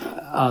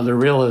 the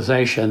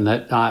realization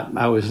that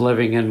I was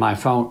living in my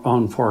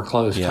own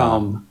foreclosed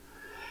home,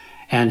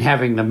 and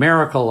having the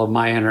miracle of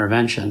my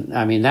intervention.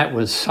 I mean, that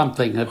was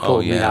something that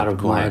pulled me out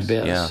of my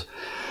abyss. Yeah.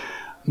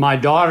 My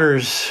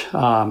daughter's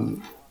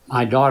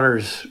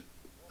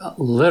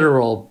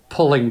literal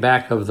pulling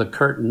back of the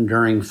curtain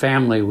during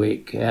Family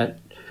Week at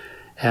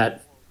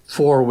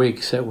 4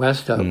 weeks at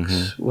West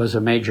Oaks was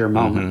a major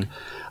moment.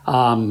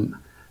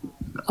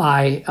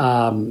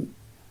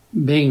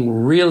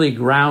 Being really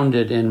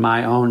grounded in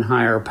my own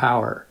higher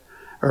power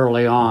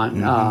early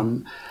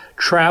on,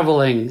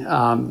 traveling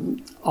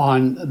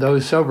on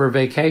those sober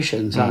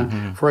vacations.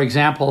 For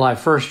example, I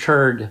first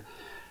heard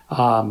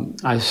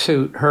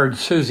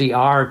Susie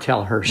R.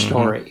 tell her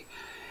story,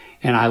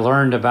 and I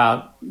learned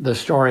about the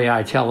story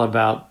I tell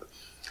about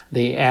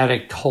the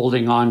addict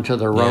holding on to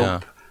the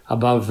rope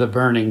above the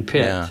burning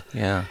pit.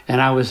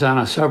 And I was on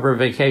a sober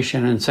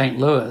vacation in St.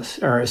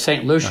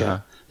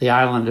 Lucia, the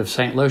island of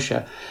St.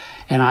 Lucia,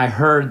 and I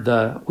heard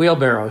the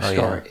wheelbarrow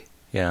story.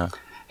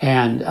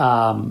 And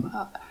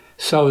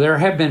so there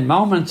have been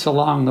moments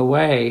along the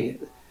way,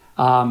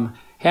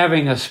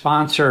 having a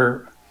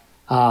sponsor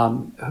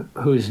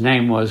whose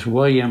name was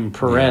William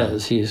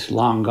Perez. He's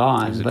long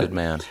gone. He's a good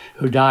man.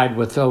 Who died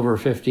with over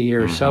 50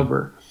 years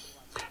sober,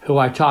 who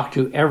I talked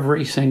to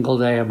every single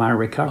day of my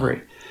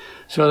recovery.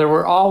 So there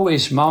were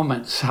always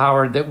moments,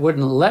 Howard, that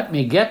wouldn't let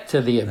me get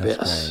to the abyss.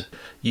 That's right.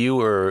 You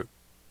were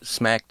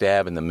smack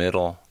dab in the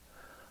middle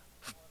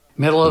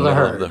of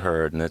the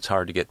herd, and it's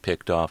hard to get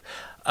picked off.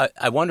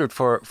 I wondered,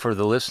 for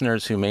the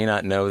listeners who may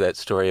not know that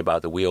story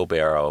about the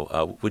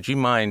wheelbarrow, would you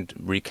mind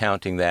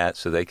recounting that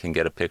so they can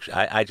get a picture?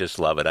 I just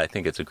love it. I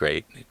think it's a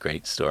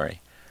great story.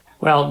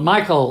 Well,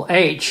 Michael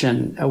H.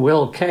 and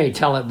Will K.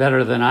 tell it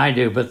better than I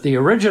do, but the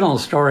original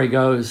story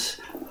goes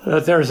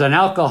that there's an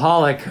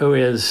alcoholic who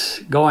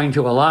is going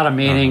to a lot of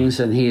meetings,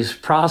 and he's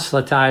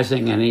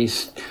proselytizing, and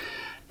he's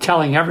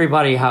telling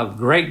everybody how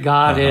great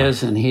God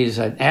is, and he's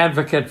an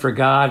advocate for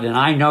God, and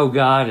I know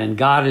God, and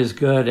God is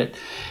good.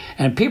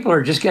 And people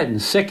are just getting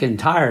sick and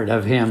tired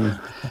of him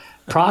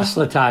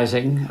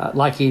proselytizing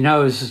like he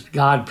knows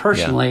God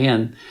personally,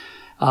 and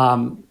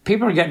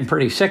people are getting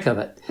pretty sick of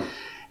it.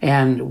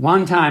 And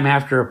one time,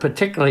 after a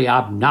particularly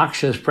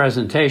obnoxious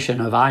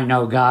presentation of I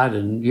know God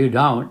and you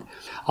don't,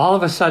 all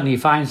of a sudden he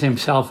finds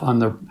himself on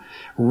the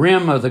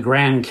rim of the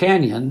Grand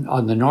Canyon,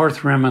 on the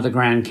north rim of the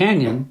Grand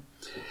Canyon,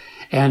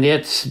 and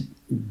it's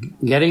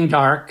getting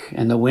dark,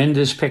 and the wind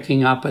is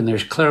picking up, and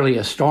there's clearly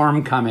a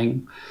storm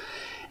coming.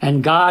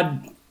 And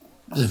God's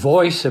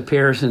voice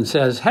appears and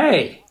says,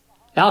 "Hey,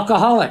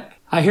 alcoholic,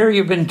 I hear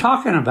you've been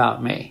talking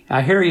about me.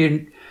 I hear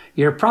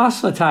you're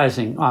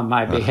proselytizing on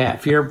my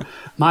behalf. You're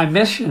my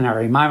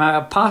missionary, my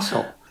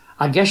apostle.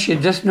 I guess you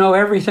just know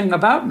everything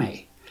about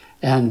me."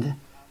 And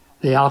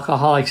The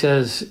alcoholic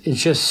says,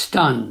 it's just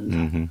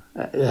stunned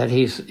that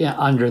he's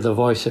under the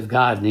voice of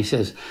God. And he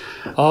says,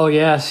 oh,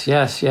 yes,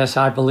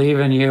 I believe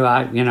in you.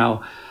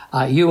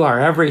 You are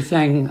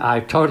everything.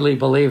 I totally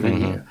believe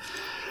in you.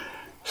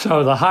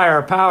 So the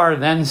higher power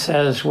then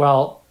says,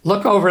 well,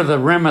 look over the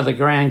rim of the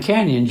Grand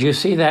Canyon. Do you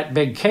see that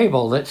big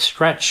cable that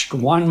stretched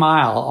 1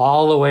 mile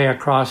all the way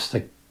across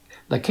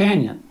the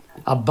canyon,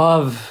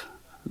 above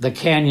the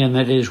canyon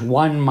that is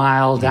 1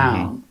 mile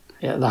down?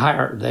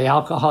 The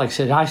alcoholic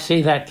said, I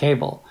see that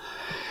cable.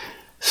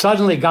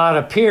 Suddenly God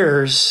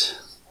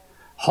appears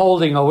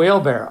holding a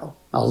wheelbarrow,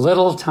 a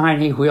little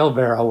tiny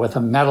wheelbarrow with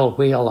a metal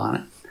wheel on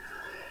it.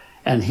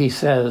 And he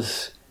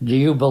says, do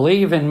you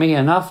believe in me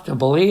enough to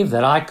believe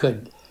that I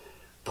could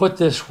put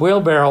this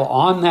wheelbarrow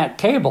on that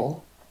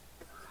cable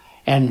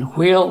and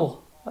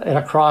wheel it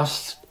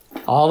across,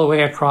 all the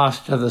way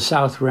across to the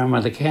south rim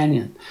of the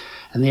canyon?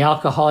 And the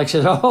alcoholic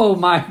says, oh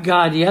my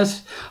God,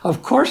 yes,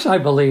 of course I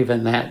believe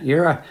in that.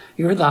 You're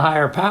the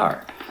higher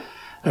power.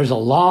 There's a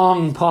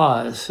long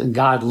pause, and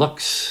God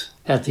looks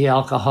at the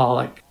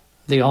alcoholic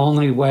the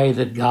only way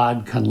that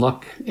God can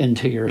look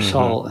into your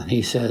soul. And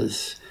he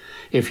says,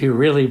 if you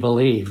really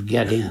believe,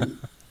 get in.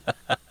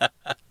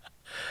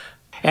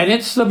 And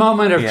it's the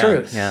moment of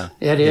truth. Yeah,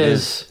 it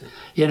is,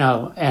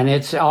 and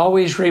it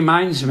always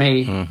reminds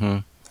me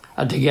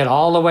to get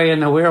all the way in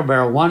the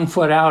wheelbarrow, 1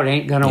 foot out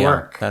ain't going to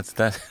work.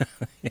 That's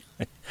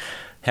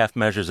half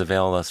measures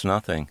avail us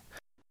nothing.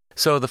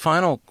 So the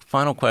final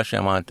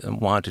question I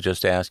want to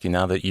just ask you,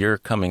 now that you're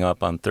coming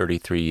up on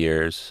 33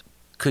 years,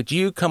 could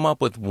you come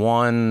up with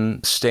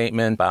one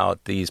statement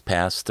about these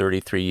past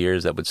 33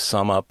 years that would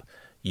sum up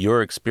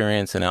your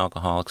experience in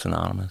Alcoholics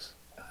Anonymous?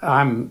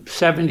 I'm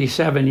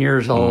 77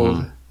 years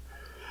old.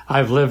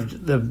 I've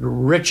lived the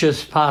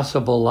richest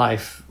possible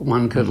life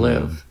one could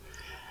live.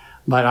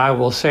 But I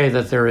will say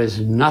that there is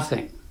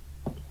nothing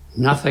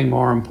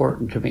more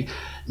important to me.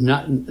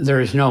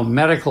 There is no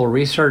medical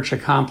research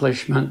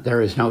accomplishment.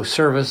 There is no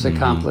service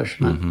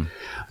accomplishment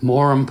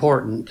more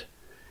important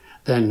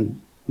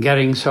than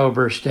getting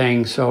sober,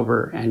 staying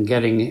sober,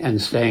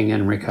 and staying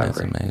in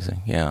recovery. That's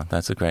amazing. Yeah,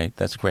 that's a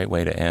great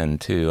way to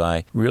end too.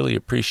 I really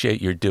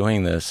appreciate your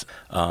doing this,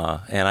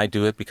 and I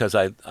do it because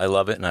I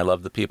love it, and I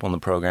love the people in the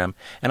program,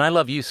 and I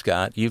love you,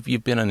 Scott.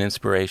 You've been an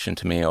inspiration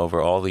to me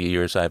over all the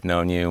years I've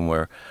known you, and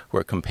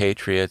we're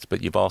compatriots.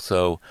 But you've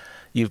also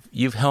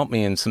you've helped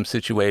me in some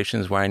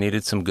situations where I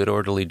needed some good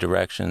orderly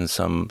direction,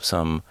 some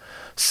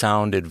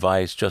sound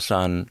advice just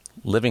on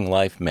living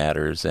life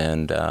matters,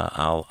 and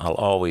I'll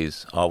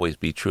always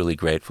be truly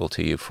grateful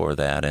to you for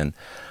that. And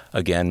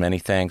again, many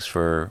thanks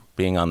for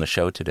being on the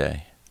show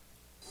today.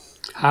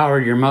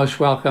 Howard, you're most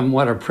welcome.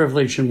 What a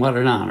privilege and what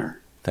an honor.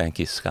 Thank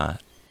you,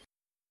 Scott.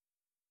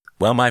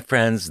 Well, my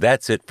friends,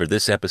 that's it for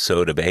this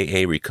episode of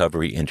AA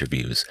Recovery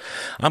Interviews.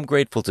 I'm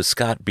grateful to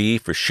Scott B.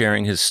 for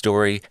sharing his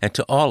story, and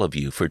to all of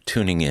you for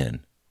tuning in.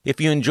 If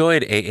you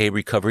enjoyed AA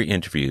Recovery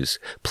Interviews,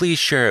 please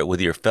share it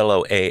with your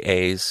fellow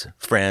AAs,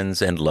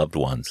 friends, and loved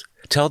ones.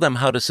 Tell them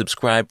how to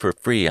subscribe for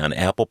free on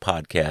Apple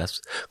Podcasts,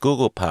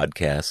 Google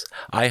Podcasts,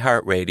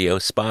 iHeartRadio,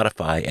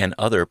 Spotify, and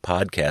other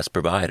podcast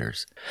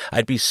providers.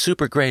 I'd be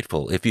super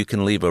grateful if you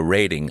can leave a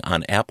rating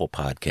on Apple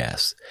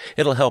Podcasts.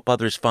 It'll help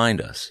others find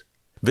us.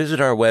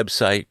 Visit our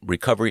website,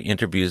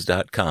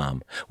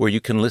 recoveryinterviews.com, where you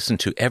can listen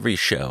to every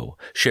show,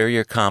 share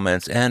your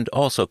comments, and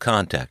also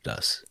contact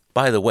us.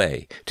 By the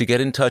way, to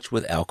get in touch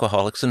with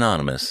Alcoholics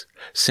Anonymous,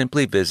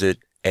 simply visit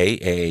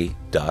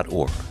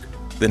aa.org.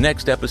 The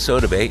next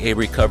episode of AA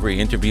Recovery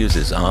Interviews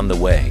is on the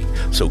way,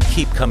 so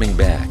keep coming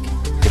back.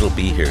 It'll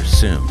be here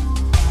soon.